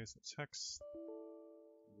first case, it's hex.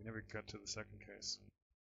 We never got to the second case.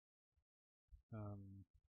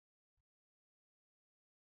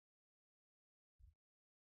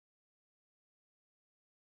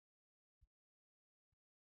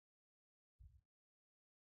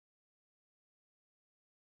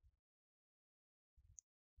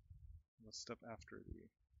 Let's step after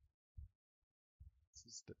this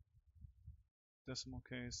is the decimal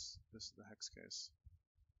case, this is the hex case.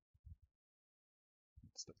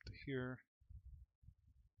 Let's step to here.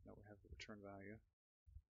 Now we have the return value.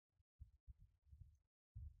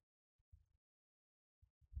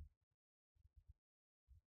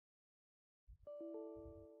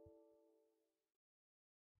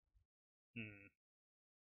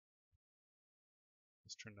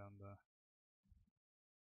 Let's turn down the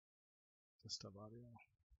desktop audio.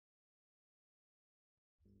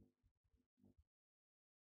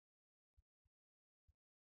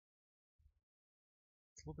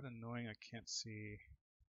 It's a little bit annoying I can't see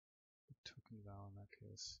the token val in that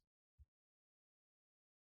case.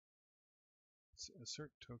 It's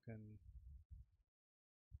assert token.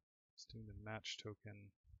 It's doing the match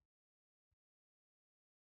token.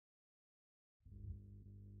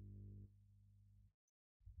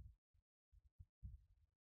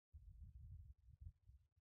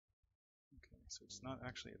 so it's not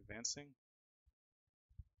actually advancing.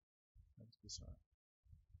 That's bizarre.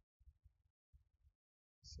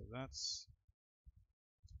 So that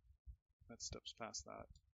steps past that.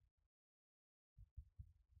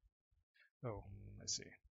 Oh, I see.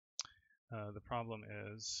 The problem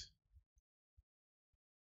is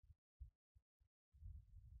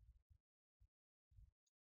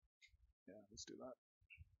yeah, let's do that.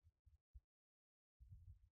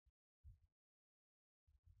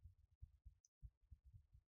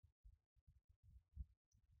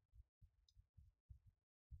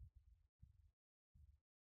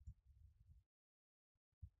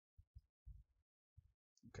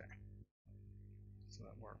 Okay, so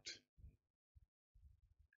that worked.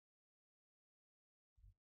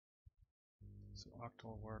 So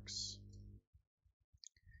octal works.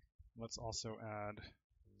 Let's also add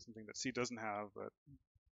something that C doesn't have, but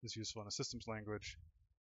is useful in a systems language,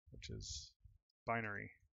 which is binary.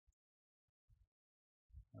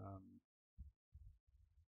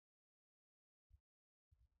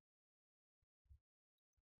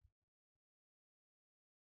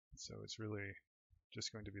 So it's really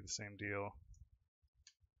just going to be the same deal,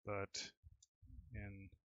 but in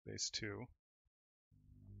base 2.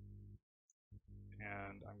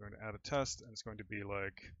 And I'm going to add a test, and it's going to be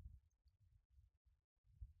like,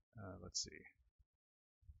 let's see.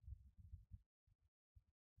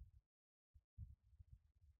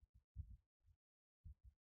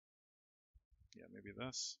 Yeah, maybe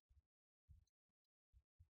this.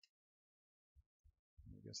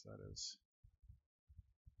 I guess that is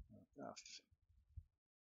F.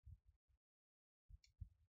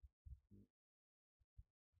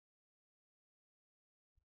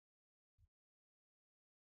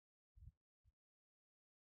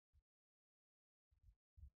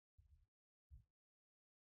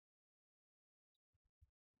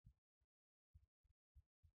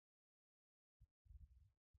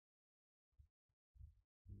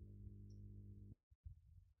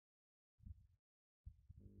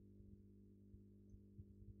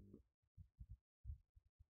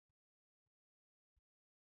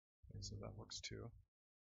 Okay, so that works too.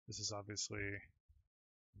 This is obviously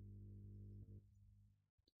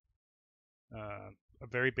a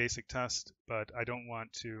very basic test, but I don't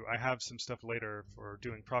want to. I have some stuff later for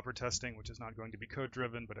doing proper testing, which is not going to be code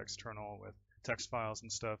driven, but external with text files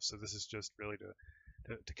and stuff. So this is just really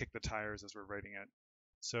to kick the tires as we're writing it.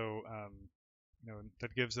 So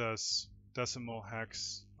that gives us decimal,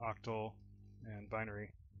 hex, octal, and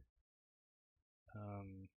binary.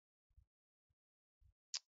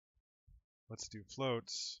 Let's do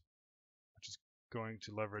floats, which is going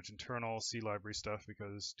to leverage internal C library stuff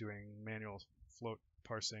because doing manual float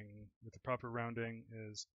parsing with the proper rounding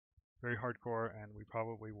is very hardcore, and we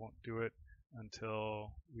probably won't do it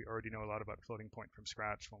until we already know a lot about floating point from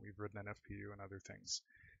scratch when we've written an FPU and other things.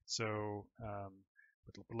 So,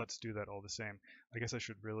 but let's do that all the same. I guess I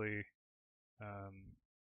should really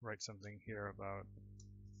write something here about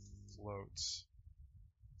floats.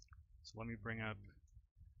 So let me bring up,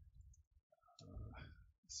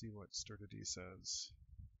 see what std says.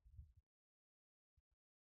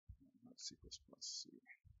 Not C++, C.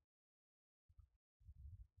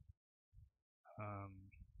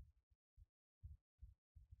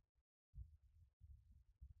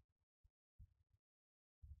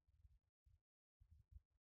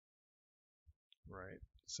 Right.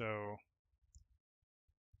 So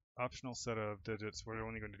optional set of digits, we're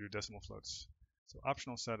only going to do decimal floats. So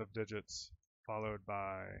optional set of digits followed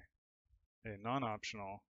by a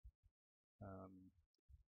non-optional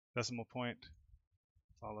decimal point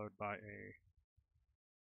followed by a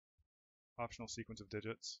optional sequence of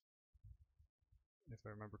digits, if I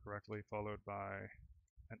remember correctly, followed by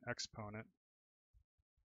an exponent.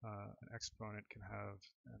 An exponent can have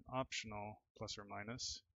an optional plus or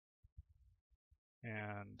minus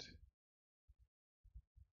and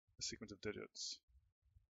a sequence of digits.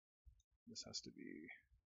 This has to be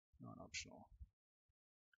non-optional.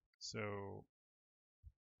 So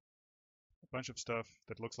a bunch of stuff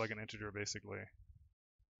that looks like an integer basically.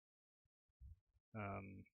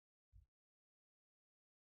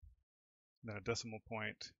 Then a decimal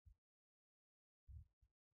point,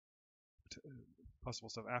 possible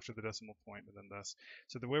stuff after the decimal point, and then this.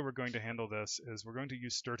 So the way we're going to handle this is we're going to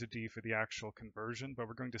use std for the actual conversion, but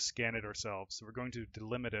we're going to scan it ourselves. So we're going to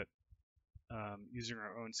delimit it using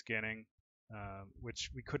our own scanning, which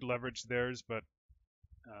we could leverage theirs, but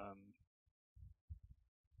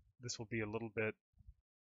this will be a little bit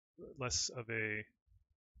less of a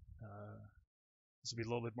this will be a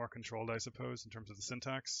little bit more controlled, I suppose, in terms of the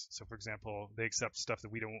syntax. So for example, they accept stuff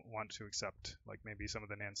that we don't want to accept, like maybe some of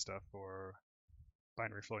the NAND stuff or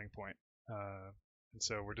binary floating point. And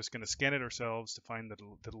so we're just going to scan it ourselves to find the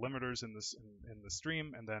delimiters in this in the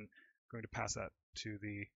stream, and then going to pass that to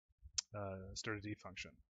the std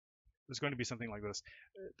function. There's going to be something like this.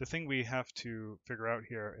 The thing we have to figure out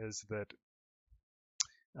here is that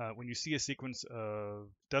when you see a sequence of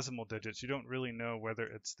decimal digits, you don't really know whether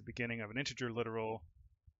it's the beginning of an integer literal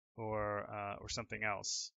or something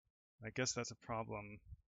else. I guess that's a problem.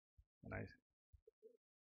 And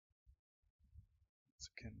so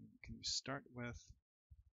can you start with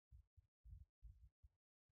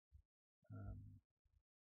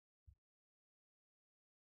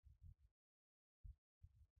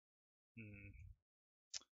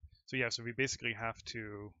so yeah, so we basically have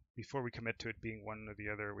to, before we commit to it being one or the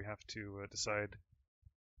other, we have to decide,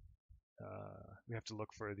 we have to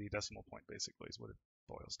look for the decimal point, basically, is what it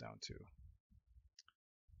boils down to.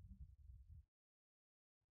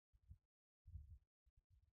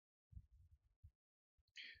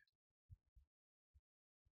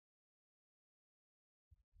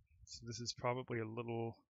 So this is probably a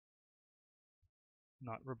little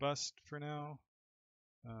not robust for now.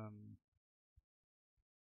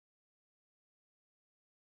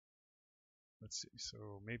 Let's see,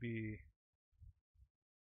 so maybe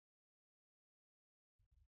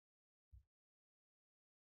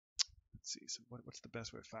let's see, so what's the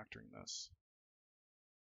best way of factoring this?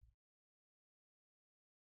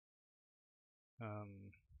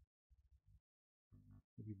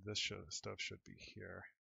 Maybe this stuff should be here.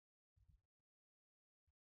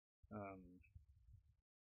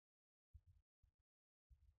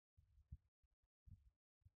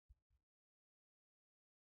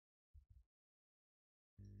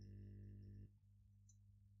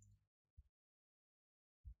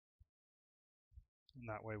 And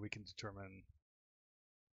that way we can determine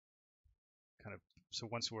kind of, so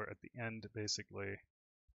once we're at the end, basically,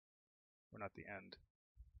 we're not the end.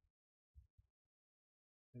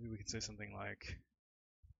 Maybe we can say something like,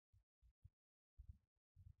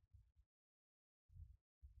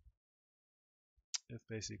 if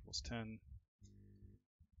base equals 10,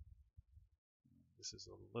 this is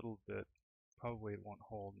a little bit, probably it won't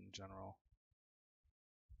hold in general.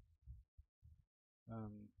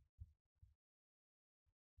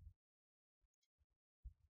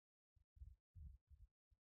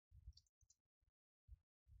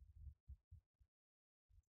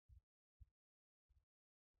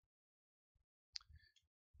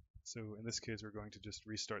 So in this case, we're going to just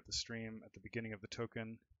restart the stream at the beginning of the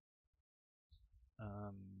token.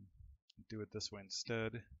 Do it this way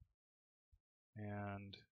instead.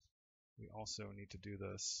 And we also need to do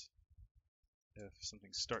this if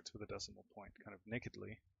something starts with a decimal point kind of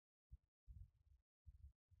nakedly.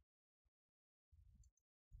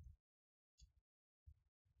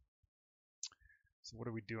 So what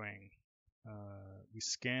are we doing? We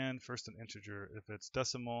scan first an integer if it's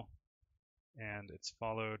decimal and it's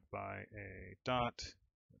followed by a dot,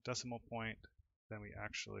 a decimal point, then we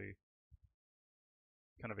actually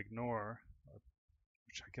kind of ignore,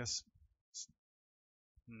 which I guess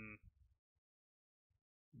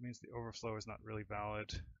means the overflow is not really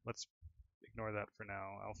valid. Let's ignore that for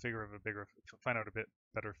now. I'll find out a bit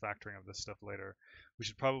better factoring of this stuff later. We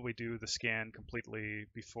should probably do the scan completely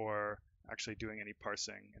before actually doing any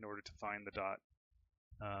parsing in order to find the dot.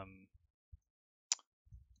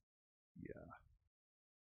 Yeah.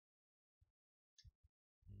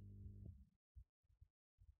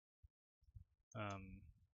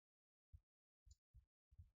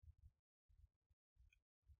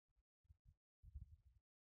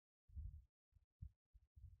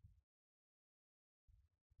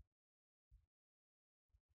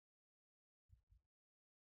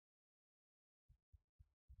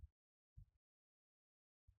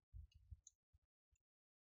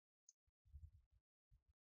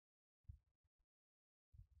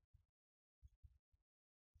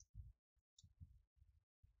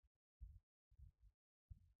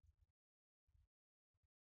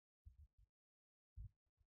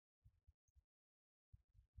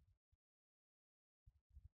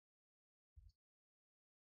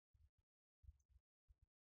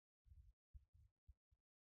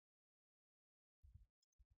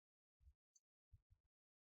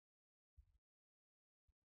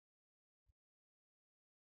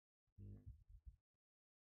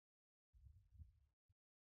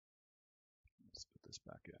 Let's put this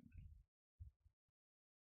back in.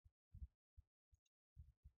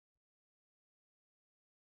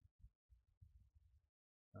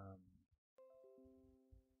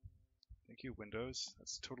 Thank you, Windows.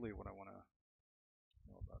 That's totally what I want to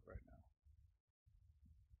know about right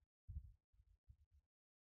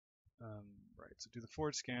now. Right, so do the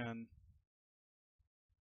forward scan.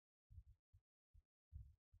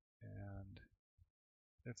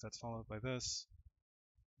 if that's followed by this,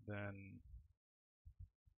 then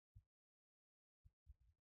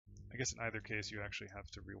I guess in either case you actually have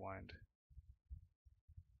to rewind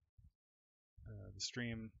the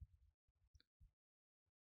stream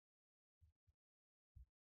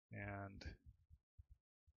and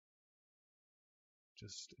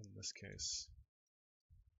just in this case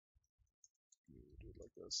you do it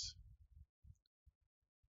like this.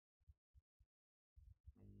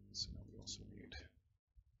 So now we also need,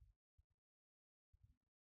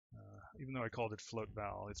 even though I called it float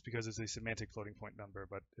val, it's because it's a semantic floating point number,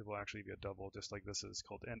 but it will actually be a double, just like this is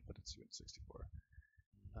called int, but it's uint64.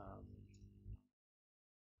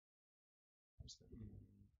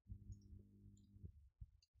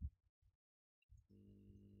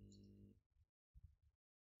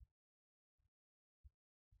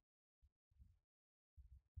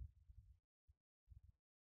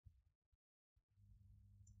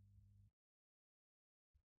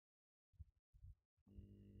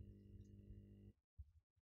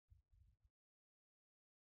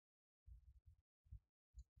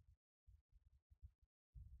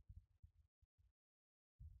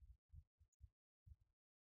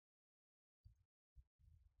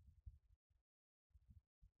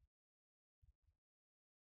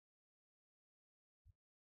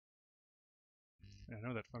 I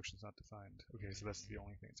know that function's not defined. Okay, so that's the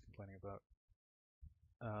only thing it's complaining about.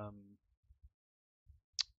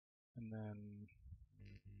 And then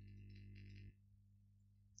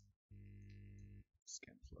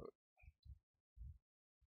scan float.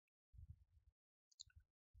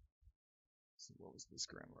 So what was this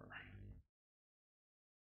grammar?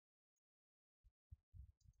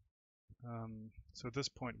 So at this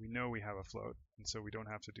point we know we have a float, and so we don't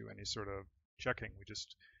have to do any sort of checking. We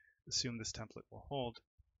just assume this template will hold.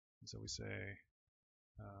 And so we say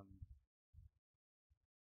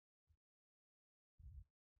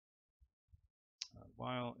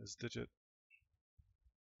while is digit.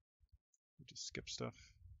 We just skip stuff.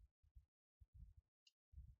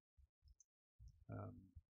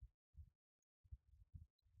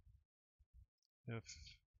 If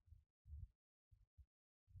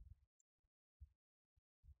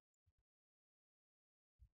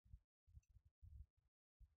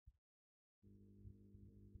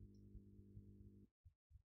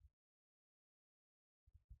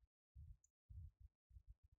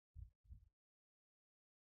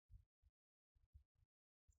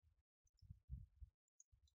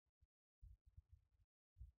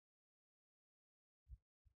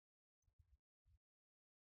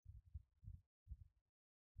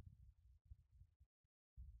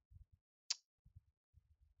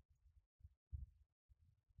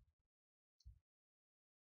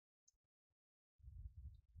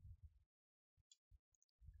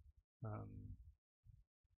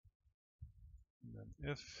and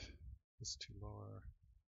then if is too lower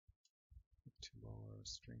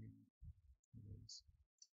string is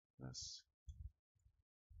this,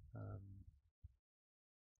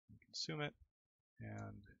 we consume it,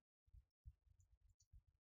 and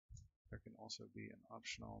there can also be an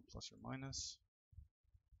optional plus or minus,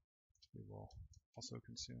 which we will also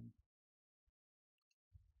consume,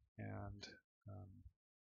 and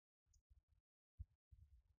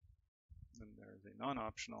then there is a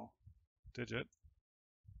non-optional digit.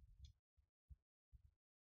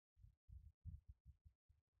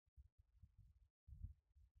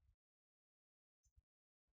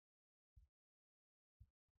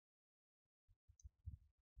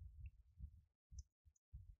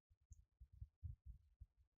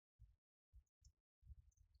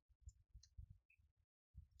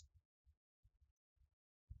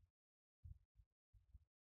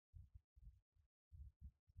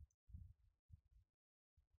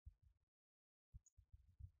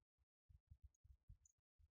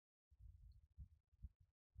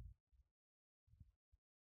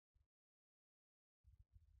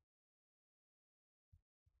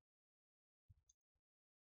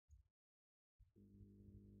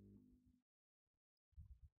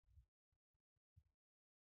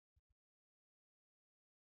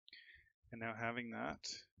 And now having that,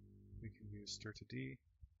 we can use stir2d,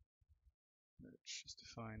 which is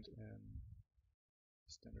defined in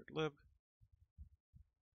standard lib,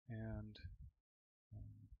 and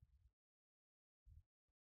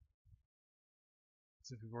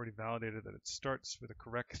so if we've already validated that it starts with a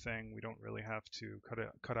correct thing, we don't really have to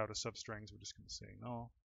cut out a substrings. We're just going to say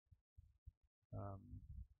null.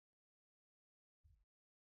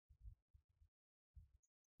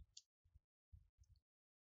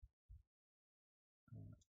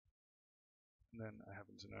 And then I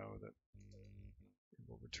happen to know that it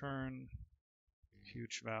will return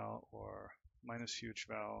huge val or minus huge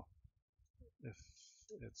val if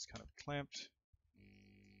it's kind of clamped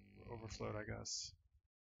or overflowed, I guess.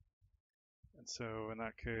 And so in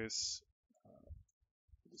that case,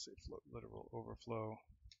 we'll just say float literal overflow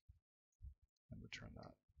and return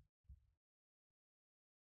that.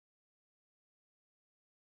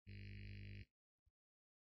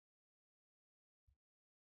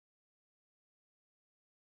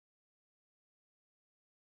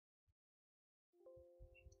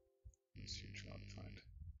 It's huge val defined.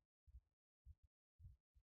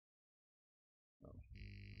 Oh.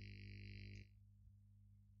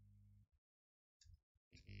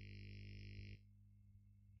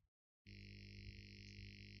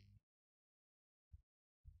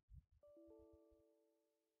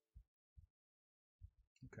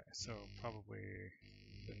 Okay, so probably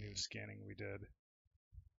the new scanning we did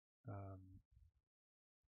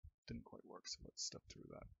didn't quite work, so let's step through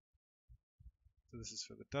that. So this is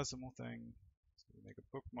for the decimal thing. So we make a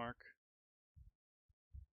bookmark,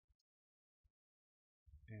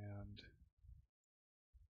 and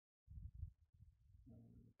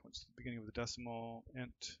points to the beginning of the decimal,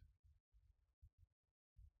 int.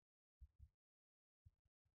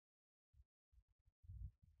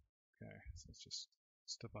 Okay, so let's just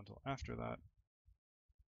step until after that.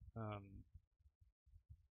 And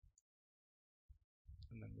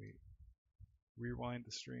then we rewind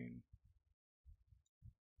the stream.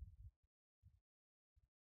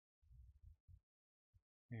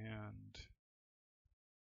 And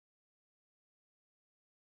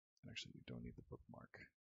actually, you don't need the bookmark.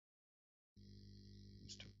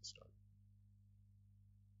 Just to start.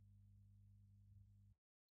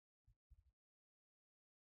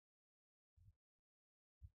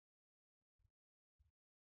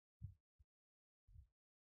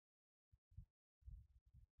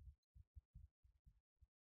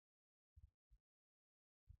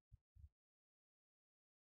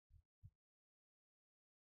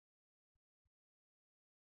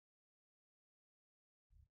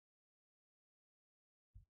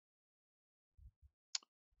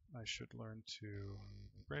 I should learn to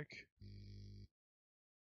break.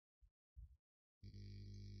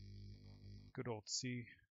 Good old C.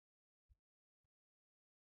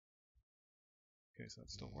 Okay, so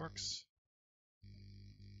that still works.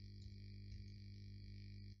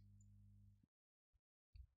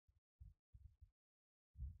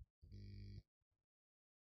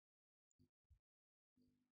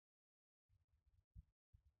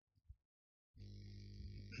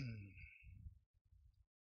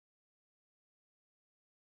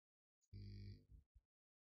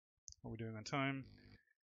 What are we doing on time?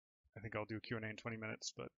 I think I'll do Q&A in 20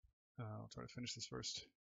 minutes, but I'll try to finish this first.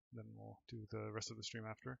 Then we'll do the rest of the stream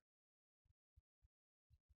after.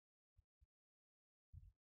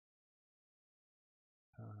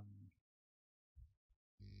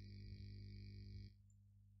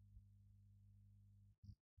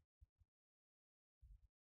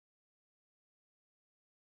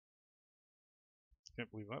 Can't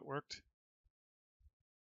believe that worked.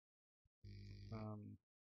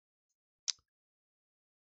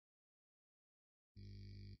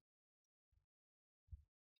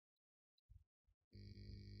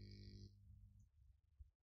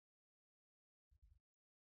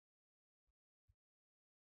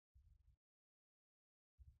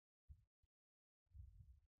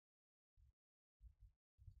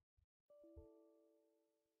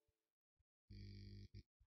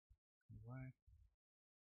 Why? I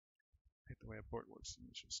hate the way a board works in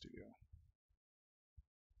Visual Studio.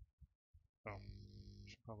 Oh, I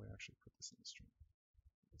should probably actually put this in the stream.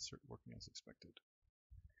 Insert working as expected.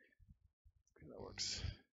 Okay, that works.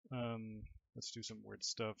 Let's do some weird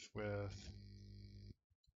stuff with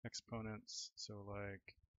exponents. So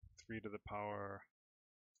like 3 to the power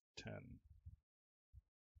 10.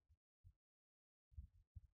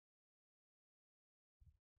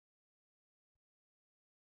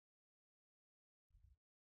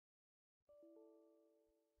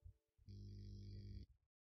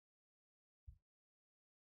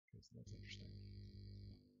 Okay, so that's interesting.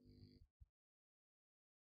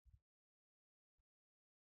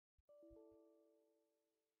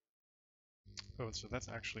 Oh, so that's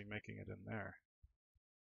actually making it in there.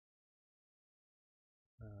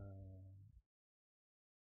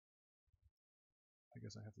 I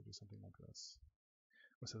guess I have to do something like this.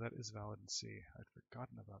 Oh, so that is valid in C. I'd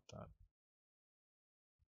forgotten about that.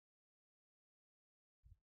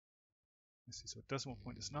 I see, so a decimal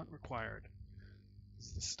point is not required.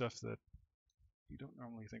 It's the stuff that you don't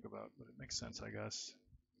normally think about, but it makes sense, I guess.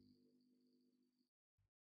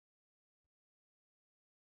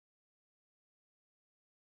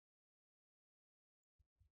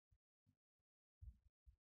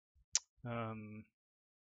 I mean,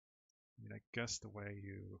 I guess the way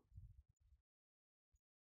you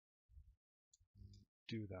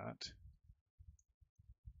do that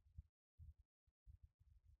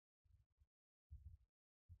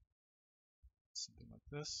something like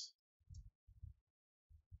this.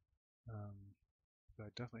 But I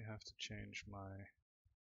definitely have to change my,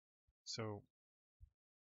 so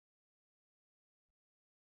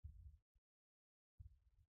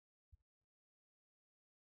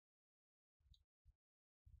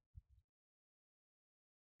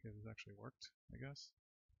okay, this actually worked, I guess.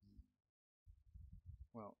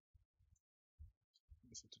 Well, I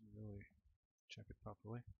guess I didn't really check it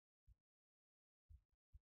properly.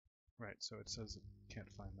 Right, so it says it can't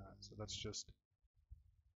find that, so that's just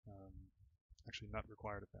actually not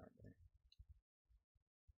required apparently.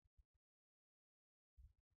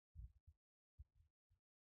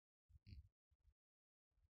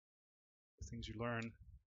 The things you learn.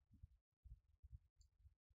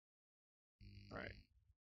 All right.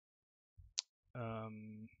 I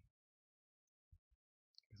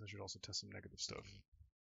guess I should also test some negative stuff,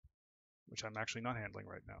 which I'm actually not handling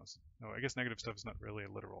right now. No, I guess negative stuff is not really a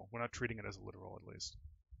literal. We're not treating it as a literal, at least.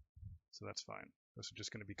 So that's fine. Those are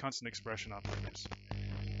just going to be constant expression operators.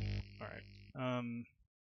 All right.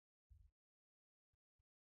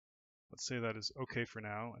 Let's say that is okay for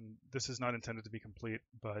now. And this is not intended to be complete,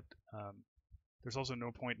 but there's also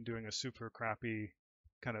no point in doing a super crappy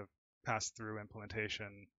kind of pass-through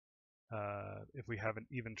implementation if we haven't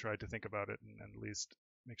even tried to think about it and at least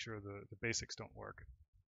make sure the basics don't work.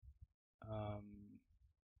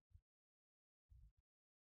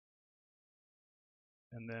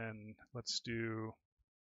 And then let's do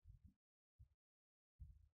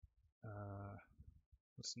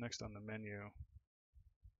what's next on the menu.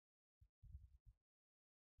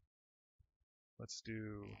 Let's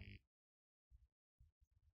do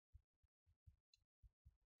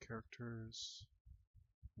characters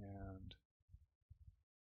and,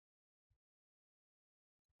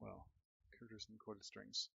 well, characters and encoded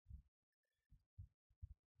strings.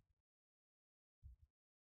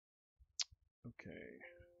 Okay.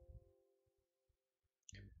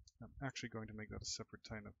 I'm actually going to make that a separate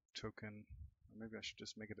kind of token. Or maybe I should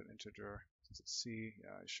just make it an integer. Since it's C,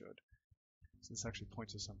 yeah, I should. So this actually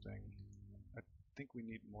points to something. I think we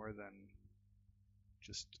need more than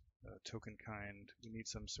just token kind. We need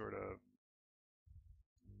some sort of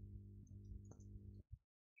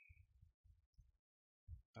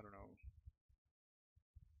I don't know,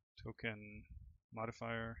 token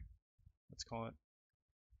modifier, let's call it.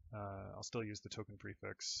 I'll still use the token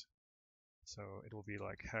prefix. So it will be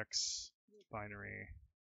like hex, binary,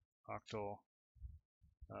 octal,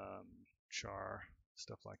 char,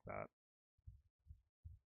 stuff like that.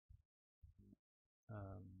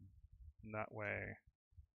 In that way,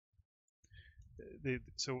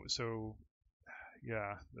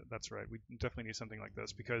 yeah, that's right. We definitely need something like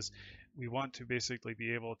this because we want to basically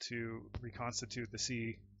be able to reconstitute the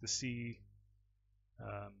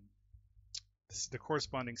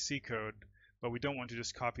corresponding C code, but we don't want to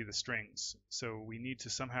just copy the strings. So we need to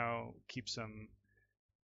somehow keep some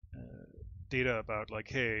data about like,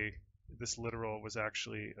 hey, this literal was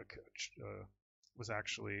actually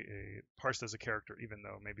parsed as a character, even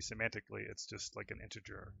though maybe semantically it's just like an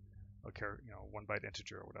integer, a character, 1 byte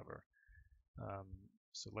integer or whatever.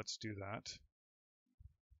 So let's do that.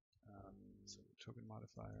 So token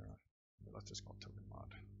modifier, let's just call it token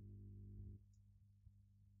mod.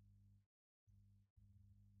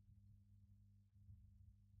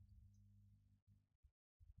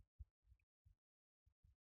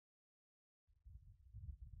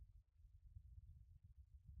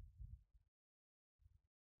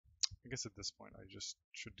 I guess at this point I just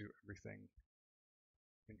should do everything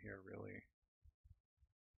in here really.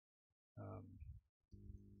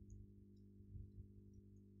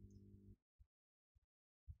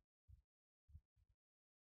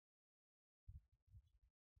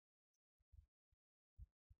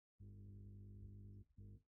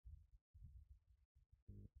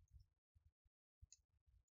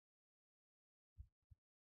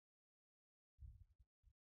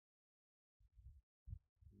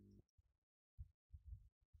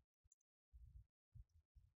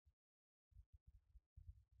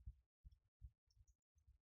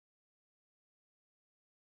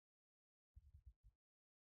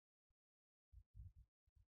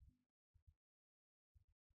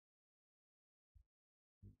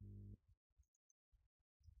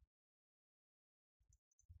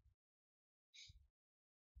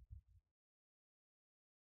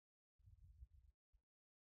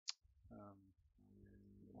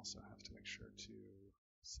 Also have to make sure to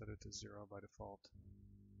set it to 0 by default.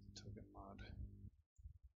 token mod.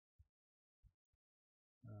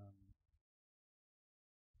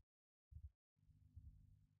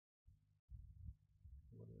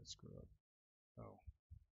 What did I screw up? Oh.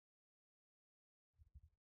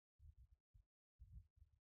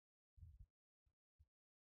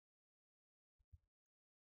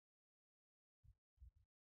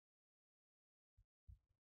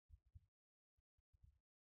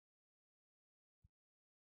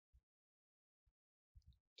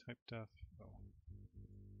 Type def. Oh.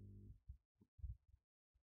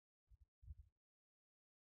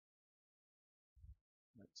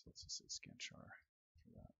 Right, so let's just say scanchar for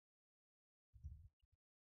that.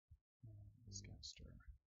 Scanster.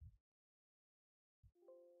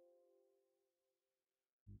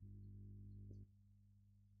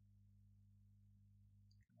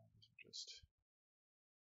 These are just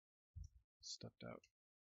stepped out.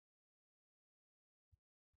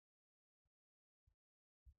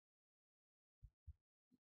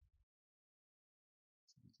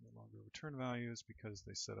 So these no longer return values because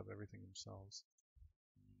they set up everything themselves.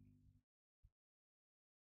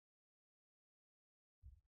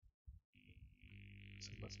 So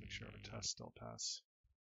let's make sure our tests still pass.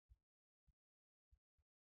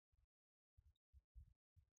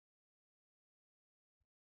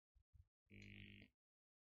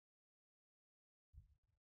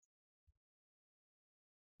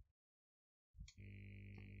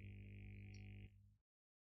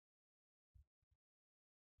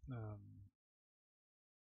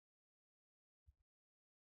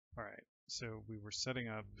 All right, so we were setting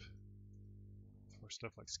up for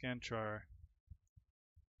stuff like scanchar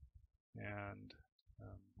and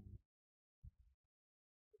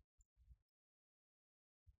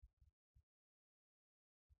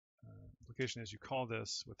implication is you call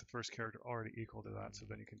this with the first character already equal to that, so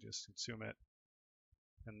then you can just consume it.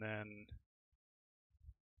 And then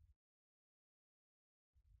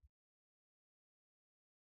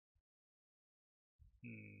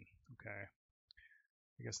okay,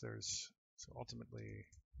 I guess so ultimately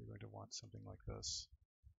you're going to want something like this.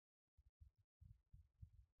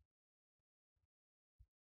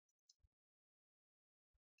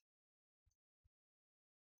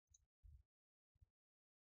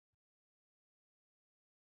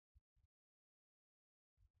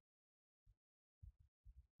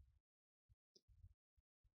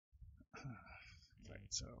 Right,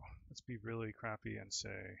 so let's be really crappy and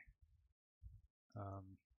say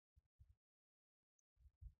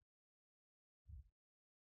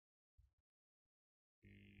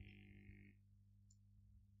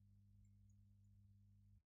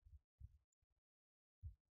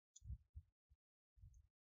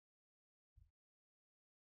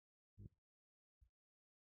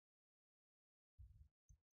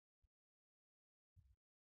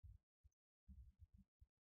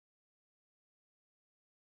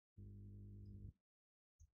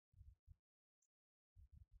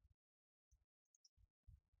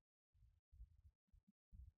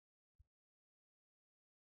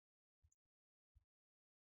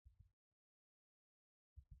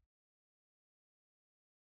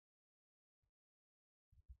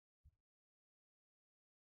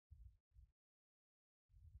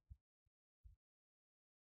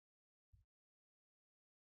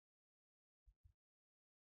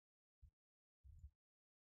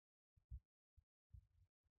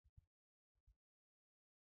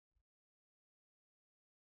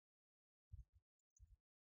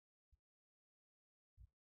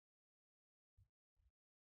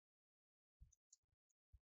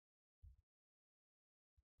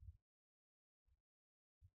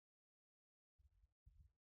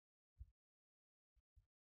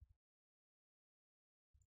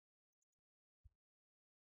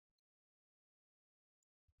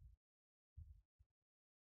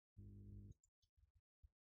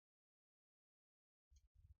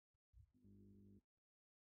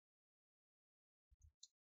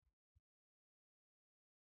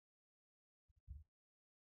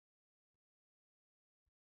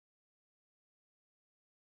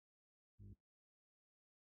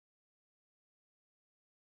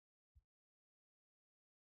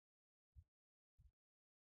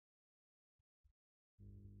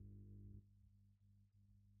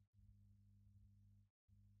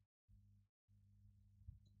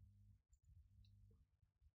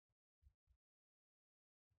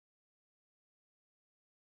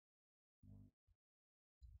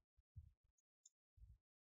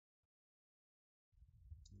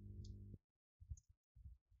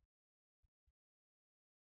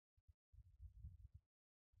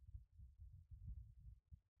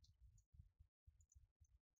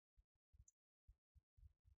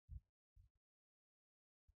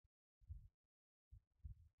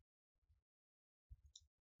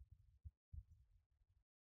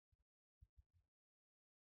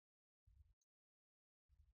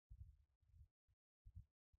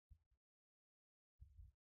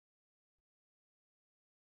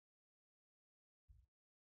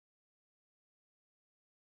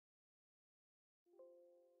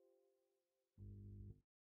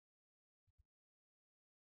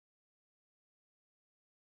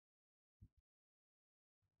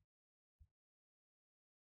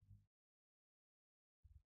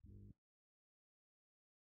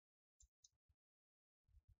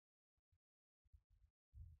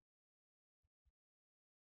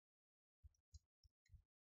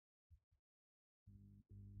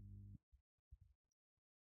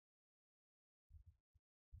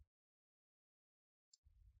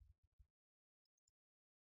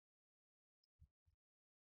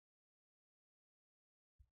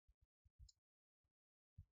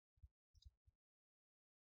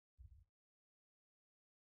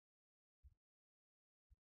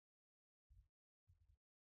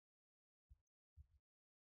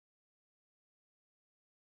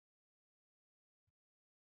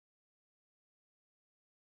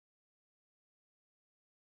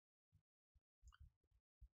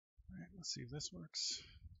Let's see if this works.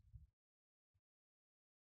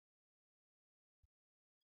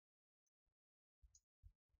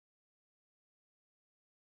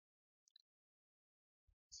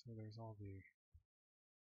 So there's all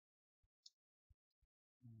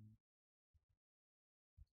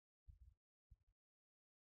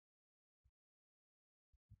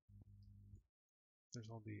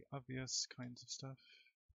the obvious kinds of stuff,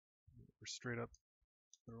 or straight up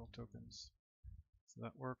literal tokens. So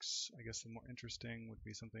that works. I guess the more interesting would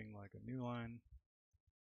be something like a new line.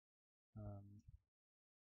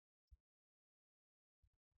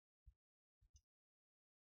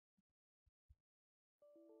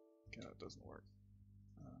 Okay, that doesn't work.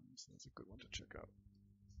 So that's a good one to check out.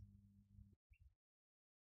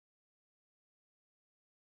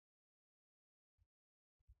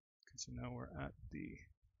 Okay, so now we're at the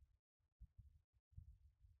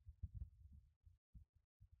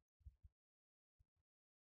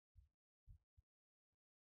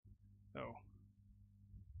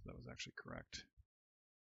that was actually correct.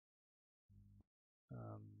 I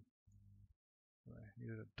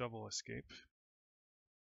needed a double escape.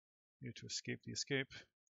 Needed to escape the escape.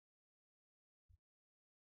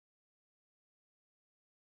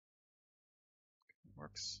 It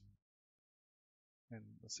works. And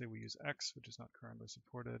let's say we use X, which is not currently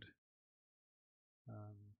supported.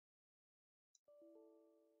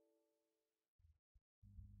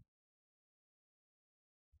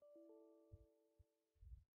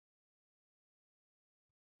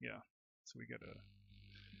 Yeah, so we get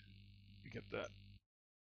that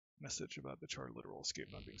message about the char literal escape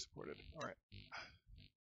not being supported. All right.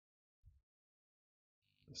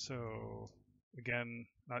 So again,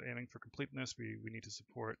 not aiming for completeness, we need to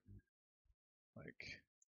support like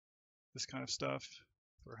this kind of stuff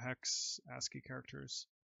for hex ASCII characters,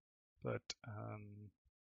 but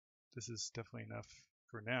this is definitely enough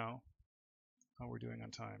for now. How we're doing on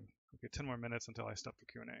time? Okay, 10 more minutes until I stop the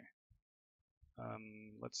Q&A.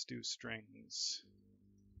 Let's do strings.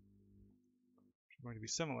 It's going to be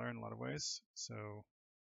similar in a lot of ways. So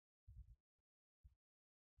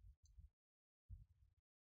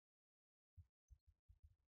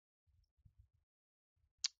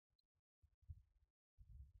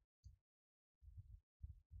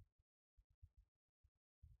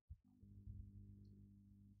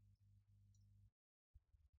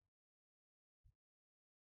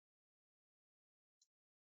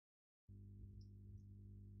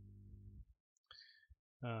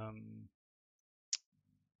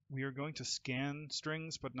we are going to scan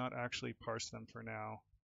strings, but not actually parse them for now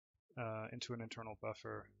into an internal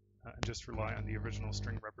buffer and just rely on the original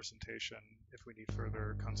string representation if we need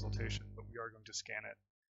further consultation. But we are going to scan it.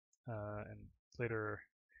 And later,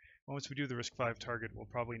 once we do the RISC-V target, we'll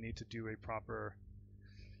probably need to do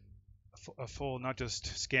a full, not just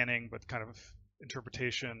scanning, but kind of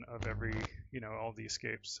interpretation of every, all the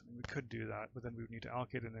escapes. I mean, we could do that, but then we would need to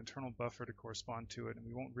allocate an internal buffer to correspond to it, and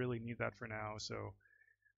we won't really need that for now. So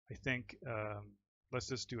I think let's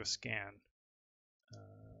just do a scan.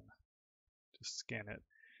 Just scan it.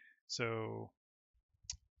 So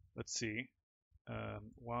let's see.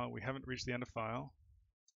 While we haven't reached the end of file,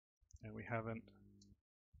 and we haven't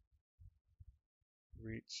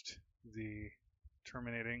reached the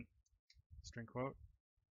terminating string quote,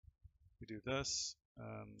 we do this.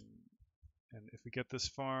 And if we get this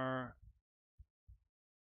far,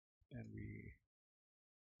 and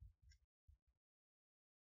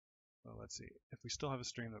well, let's see. If we still have a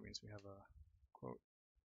stream, that means we have a quote.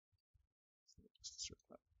 So just insert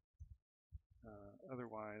that.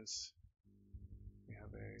 Otherwise, we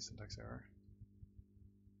have a syntax error.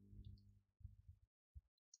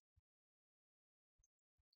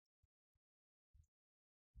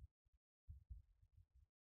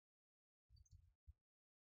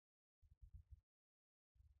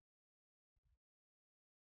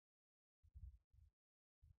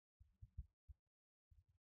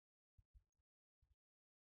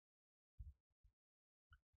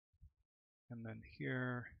 And then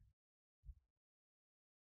here,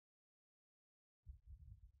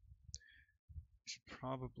 we should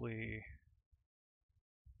probably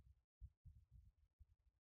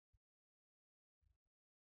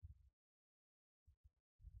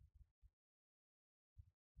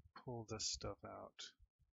pull this stuff out.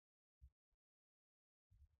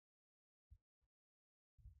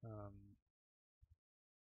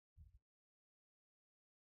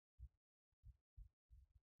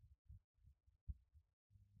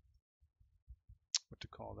 What to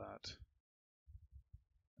call that?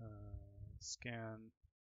 Scan.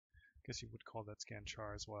 I guess you would call that scan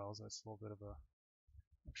char as well. So that's a little bit of a.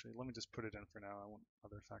 Actually, let me just put it in for now. I won't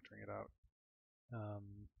bother factoring it out.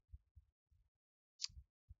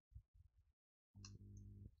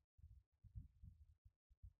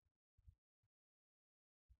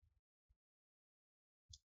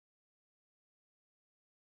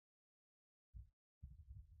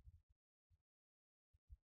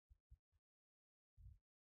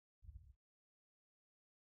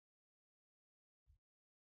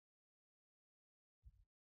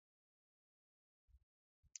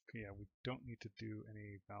 Okay, yeah, we don't need to do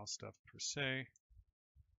any val stuff per se.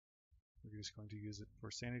 We're just going to use it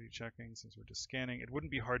for sanity checking since we're just scanning. It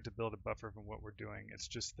wouldn't be hard to build a buffer from what we're doing. It's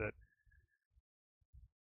just that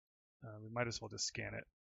we might as well just scan it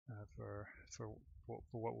for what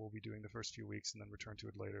we'll be doing the first few weeks and then return to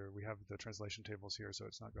it later. We have the translation tables here, so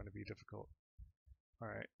it's not going to be difficult. All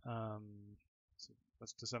right. So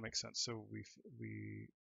does that make sense? So we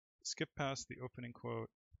skip past the opening quote,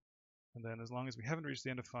 and then as long as we haven't reached the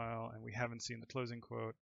end of file and we haven't seen the closing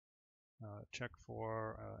quote, check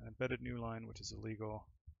for embedded new line, which is illegal.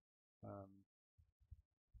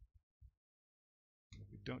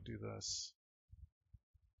 If we don't do this,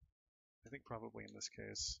 I think probably in this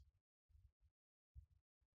case,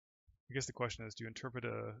 I guess the question is, do you interpret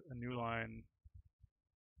a new line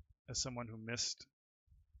as someone who missed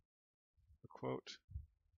a quote,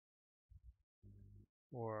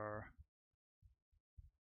 or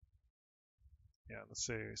yeah, let's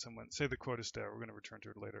say the quote is there. We're going to return to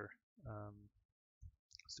it later.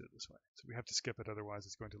 Let's do it this way. So we have to skip it, otherwise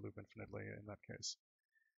it's going to loop infinitely in that case.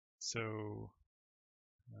 So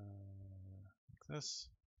like this,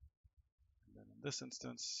 and then in this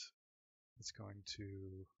instance, it's going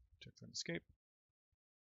to check for an escape.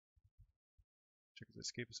 Check if the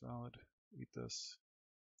escape is valid. Eat this,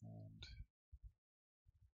 and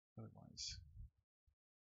otherwise,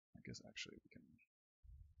 I guess actually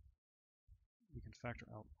we can factor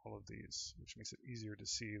out all of these, which makes it easier to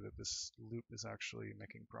see that this loop is actually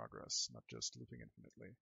making progress, not just looping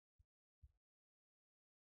infinitely.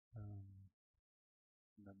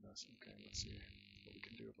 And then this. Okay, let's see what we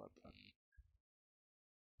can do about that.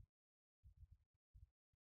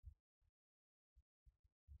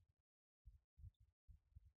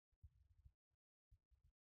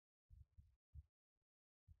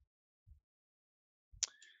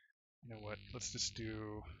 You know what? Let's just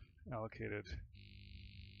do allocated.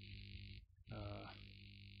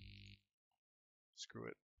 Screw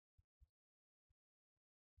it.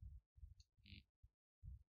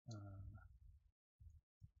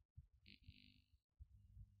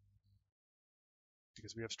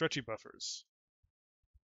 Because we have stretchy buffers.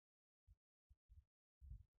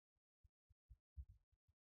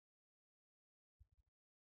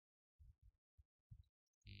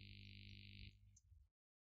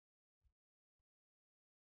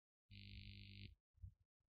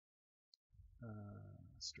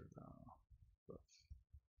 Stir val buff.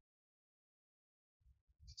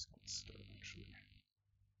 This is called stir actually.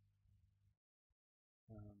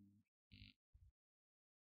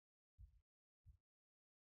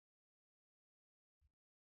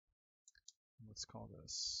 Let's call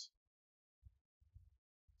this.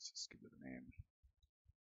 Let's just give it a name.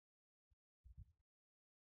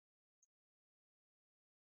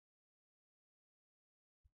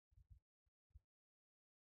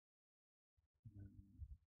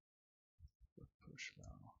 Push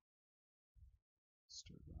val,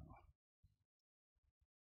 stir val.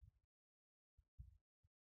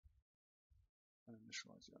 And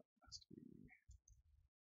initialize that. Has to be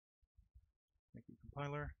make a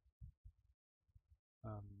compiler.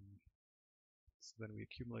 So then we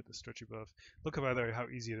accumulate the stretchy buff. Look by the way how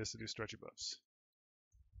easy it is to do stretchy buffs.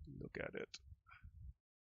 Look at it.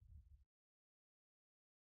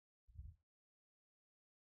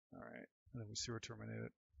 All right, and then we zero terminate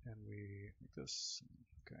it, and we make this.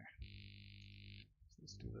 Okay. So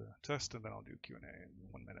let's do the test, and then I'll do Q&A in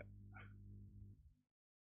 1 minute.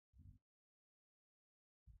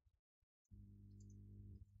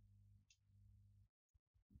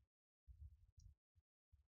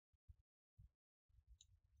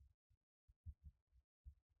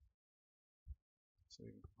 So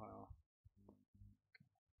we can compile.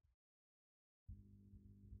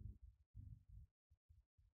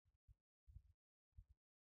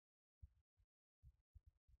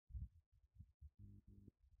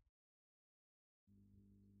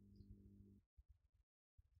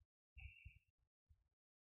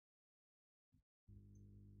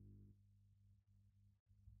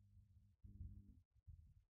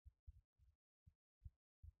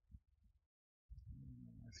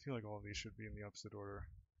 I feel like all of these should be in the opposite order.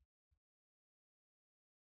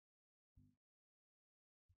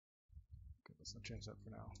 Okay, let's not change that for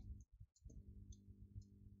now.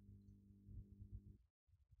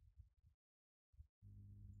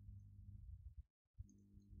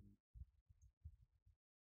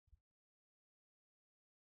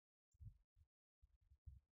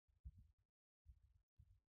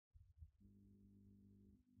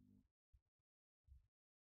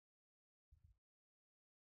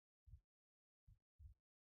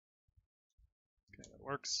 Okay, that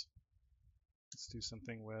works. Let's do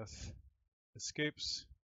something with escapes.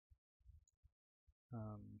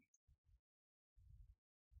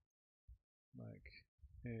 like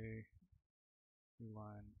a new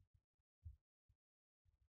line.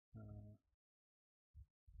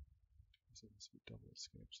 So this would be double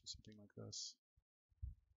escape, so something like this.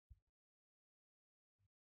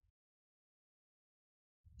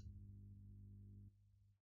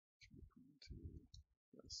 To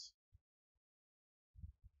this.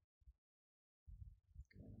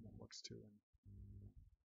 Okay, and that works too. And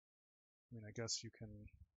I mean, I guess you can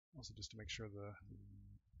also, just to make sure the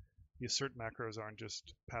assert macros aren't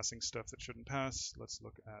just passing stuff that shouldn't pass. Let's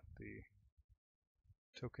look at the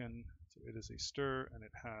token. So it is a stir, and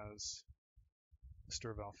it has the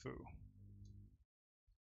stir val foo.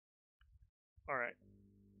 All right.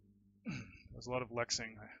 There's a lot of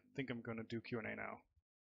lexing. I think I'm going to do Q&A now.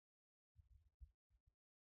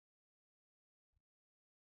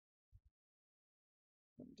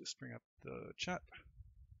 Let me just bring up the chat.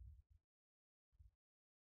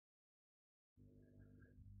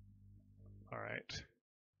 All right.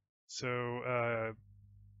 So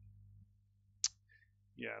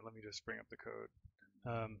yeah, let me just bring up the code.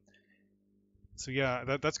 So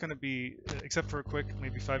yeah, that's going to be, except for a quick,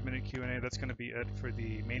 maybe 5-minute Q&A, that's going to be it for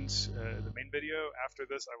the main video. After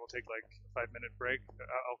this, I will take like a 5-minute break.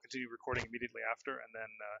 I'll continue recording immediately after, and then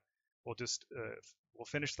we'll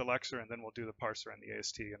finish the Lexer, and then we'll do the parser and the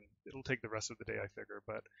AST, and it'll take the rest of the day, I figure.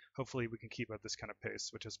 But hopefully we can keep up this kind of pace,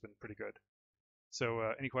 which has been pretty good.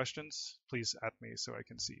 So any questions? Please at me so I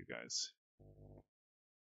can see you guys.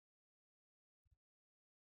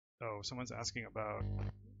 Oh, someone's asking about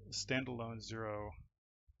standalone 0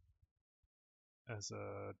 as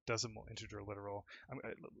a decimal integer literal.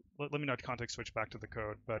 Let me not context switch back to the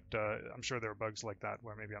code, but I'm sure there are bugs like that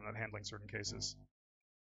where maybe I'm not handling certain cases.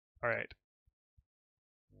 All right.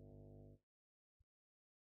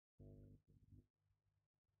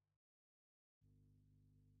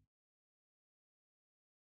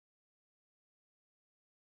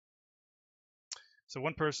 So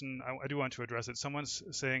one person, I do want to address it. Someone's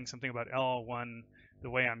saying something about LL1, the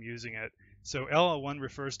way I'm using it. So LL1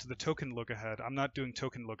 refers to the token look ahead. I'm not doing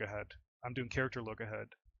token look ahead. I'm doing character look ahead.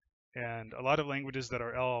 And a lot of languages that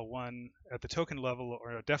are LL1 at the token level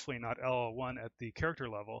are definitely not LL1 at the character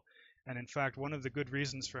level. And in fact, one of the good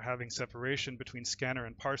reasons for having separation between scanner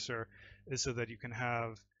and parser is so that you can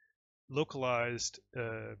have localized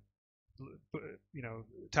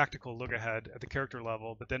tactical look ahead at the character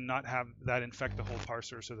level, but then not have that infect the whole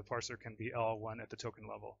parser, so the parser can be LL1 at the token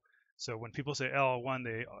level. So when people say LL1,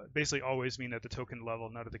 they basically always mean at the token level,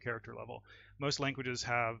 not at the character level. Most languages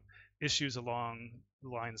have issues along the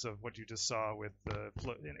lines of what you just saw with the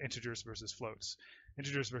integers versus floats.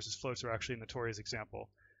 Integers versus floats are actually a notorious example.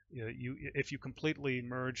 If you completely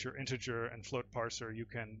merge your integer and float parser, you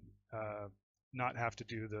can not have to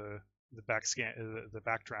do the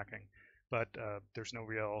backtracking. But there's no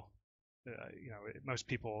real, most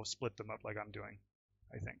people split them up like I'm doing,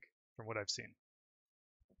 I think, from what I've seen.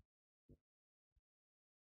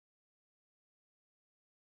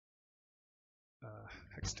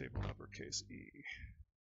 Hex table uppercase E.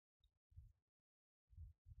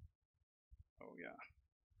 Oh yeah,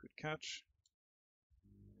 good catch.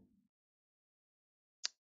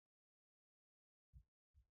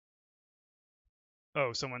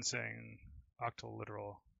 Oh, someone's saying octal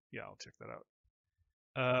literal. Yeah, I'll check that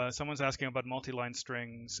out. Someone's asking about multi-line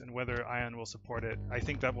strings and whether Ion will support it. I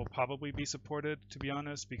think that will probably be supported, to be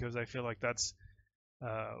honest, because I feel like that's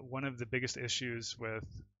one of the biggest issues with,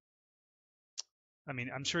 I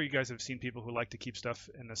mean, I'm sure you guys have seen people who like to keep stuff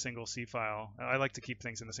in a single C file. I like to keep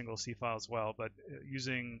things in a single C file as well, but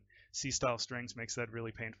using C-style strings makes that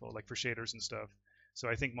really painful, like for shaders and stuff. So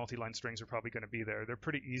I think multi-line strings are probably going to be there. They're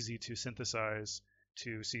pretty easy to synthesize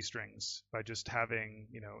to C strings by just having,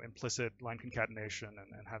 implicit line concatenation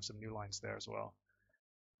and have some new lines there as well.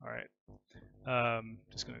 All right.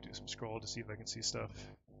 Just going to do some scroll to see if I can see stuff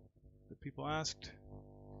that people asked.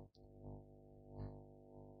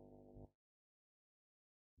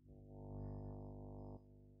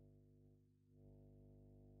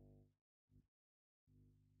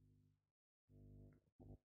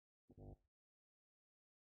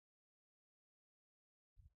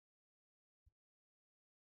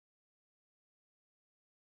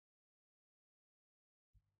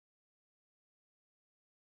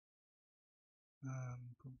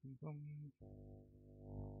 Boom, boom, boom.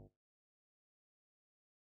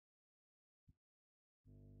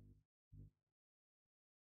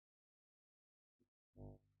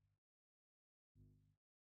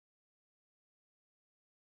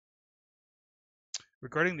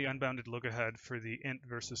 Regarding the unbounded look-ahead for the int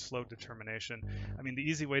versus float determination, I mean, the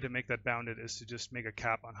easy way to make that bounded is to just make a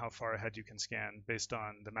cap on how far ahead you can scan based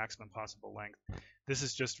on the maximum possible length. This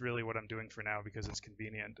is just really what I'm doing for now because it's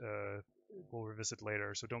convenient. We'll revisit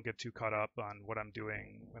later, so don't get too caught up on what I'm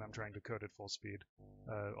doing when I'm trying to code at full speed.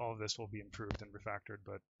 All of this will be improved and refactored,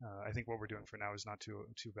 but I think what we're doing for now is not too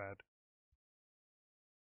bad.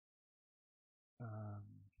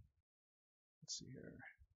 Let's see here.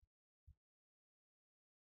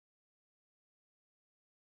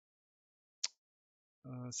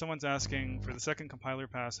 Someone's asking, for the second compiler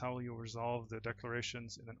pass, how will you resolve the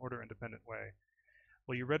declarations in an order-independent way?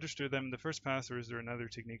 Will you register them in the first pass, or is there another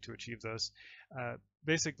technique to achieve this?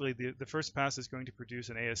 Basically, the first pass is going to produce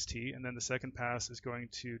an AST, and then the second pass is going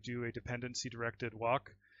to do a dependency-directed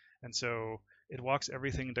walk. And so it walks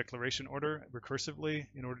everything in declaration order recursively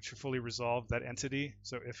in order to fully resolve that entity.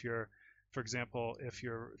 So if you're, for example, if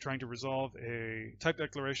you're trying to resolve a type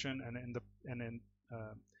declaration, and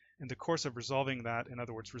in the course of resolving that, in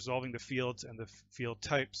other words, resolving the fields and the field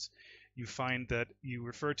types, you find that you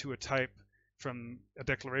refer to a type from a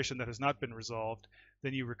declaration that has not been resolved,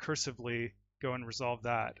 then you recursively go and resolve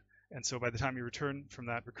that. And so by the time you return from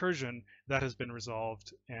that recursion, that has been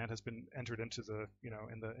resolved and has been entered into the,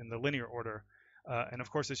 in the linear order. And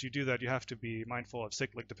of course, as you do that, you have to be mindful of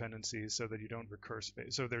cyclic dependencies so that you don't recurse.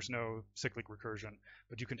 So there's no cyclic recursion,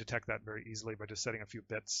 but you can detect that very easily by just setting a few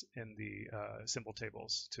bits in the symbol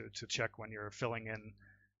tables to check when you're filling in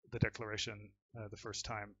the declaration the first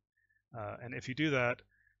time. And if you do that,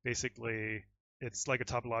 basically, it's like a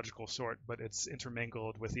topological sort, but it's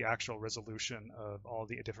intermingled with the actual resolution of all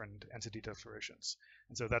the different entity declarations.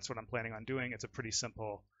 And so that's what I'm planning on doing. It's a pretty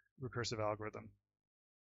simple recursive algorithm.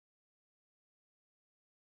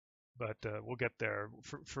 But we'll get there.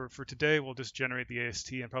 For today, we'll just generate the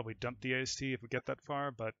AST and probably dump the AST if we get that far,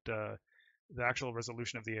 but the actual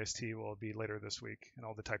resolution of the AST will be later this week, and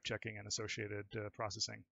all the type checking and associated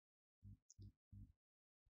processing.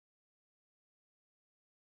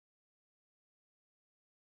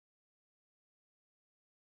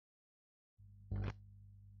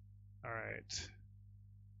 All right.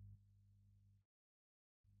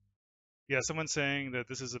 Yeah, someone's saying that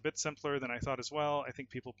this is a bit simpler than I thought as well. I think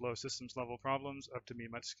people blow systems level problems up to be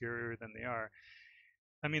much scarier than they are.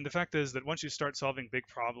 I mean, the fact is that once you start solving big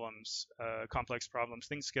problems, complex problems,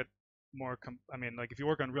 things get more, I mean, like if you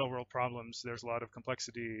work on real world problems, there's a lot of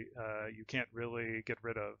complexity you can't really get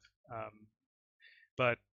rid of.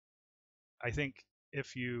 But I think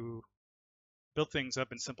if you build things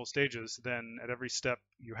up in simple stages, then at every step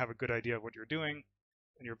you have a good idea of what you're doing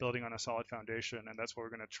and you're building on a solid foundation, and that's what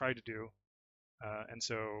we're going to try to do. And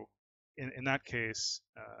so in that case,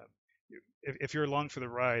 if you're along for the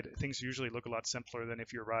ride, things usually look a lot simpler than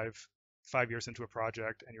if you arrive 5 years into a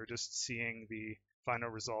project and you're just seeing the final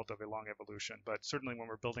result of a long evolution. But certainly when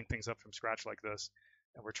we're building things up from scratch like this,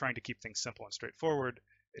 and we're trying to keep things simple and straightforward,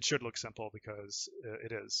 it should look simple because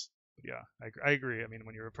it is. But yeah, I agree. I mean,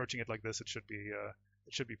 when you're approaching it like this, it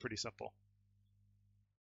should be pretty simple.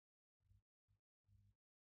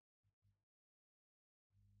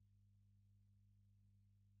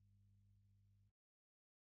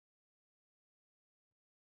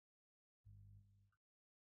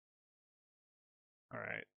 All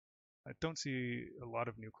right. I don't see a lot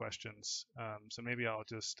of new questions, so maybe I'll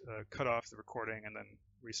just cut off the recording and then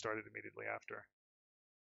restart it immediately after.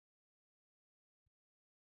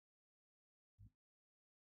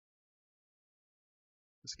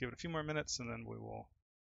 Just give it a few more minutes and then we will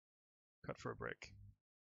cut for a break.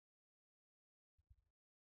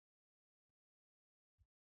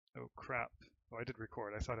 Oh crap. Oh, I did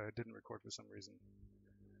record. I thought I didn't record for some reason.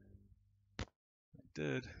 I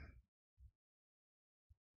did.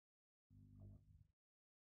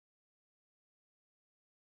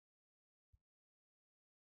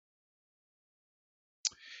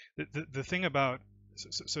 The thing about,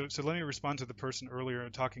 so let me respond to the person earlier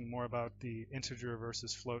talking more about the integer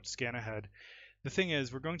versus float scan ahead. The thing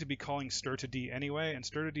is, we're going to be calling stir to D anyway, and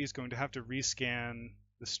stir to D is going to have to rescan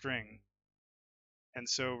the string. And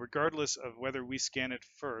so regardless of whether we scan it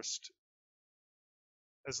first,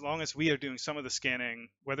 as long as we are doing some of the scanning,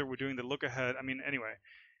 whether we're doing the look ahead, I mean, anyway,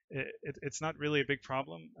 it's not really a big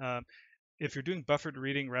problem. If you're doing buffered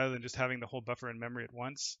reading rather than just having the whole buffer in memory at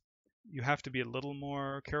once, you have to be a little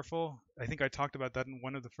more careful. I think I talked about that in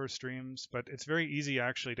one of the first streams, but it's very easy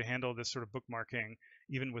actually to handle this sort of bookmarking,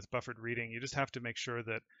 even with buffered reading. You just have to make sure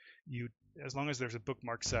that as long as there's a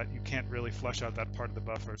bookmark set, you can't really flush out that part of the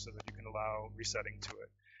buffer so that you can allow resetting to it.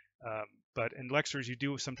 But in Lexers, you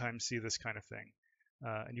do sometimes see this kind of thing.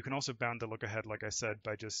 And you can also bound the look ahead, like I said,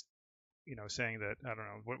 by just saying that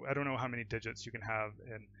I don't know how many digits you can have,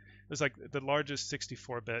 and it's like the largest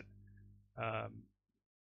 64-bit. Um,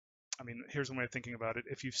 I mean, here's one way of thinking about it.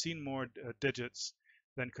 If you've seen more digits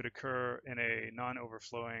than could occur in a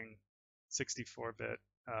non-overflowing 64-bit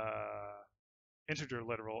integer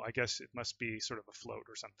literal, I guess it must be sort of a float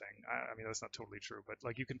or something. I mean, that's not totally true, but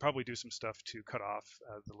like you can probably do some stuff to cut off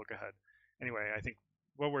the look ahead. Anyway, I think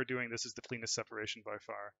what we're doing, this is the cleanest separation by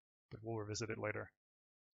far, but we'll revisit it later.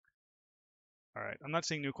 All right, I'm not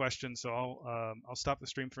seeing new questions, so I'll stop the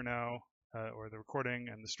stream for now, or the recording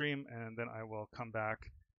and the stream, and then I will come back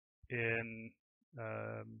in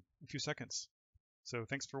a few seconds. So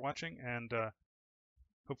thanks for watching, and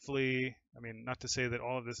hopefully, I mean, not to say that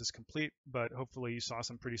all of this is complete, but hopefully you saw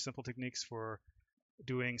some pretty simple techniques for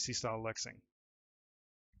doing C-style lexing.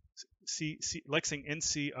 Lexing in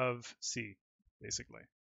C of C, basically.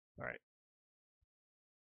 All right.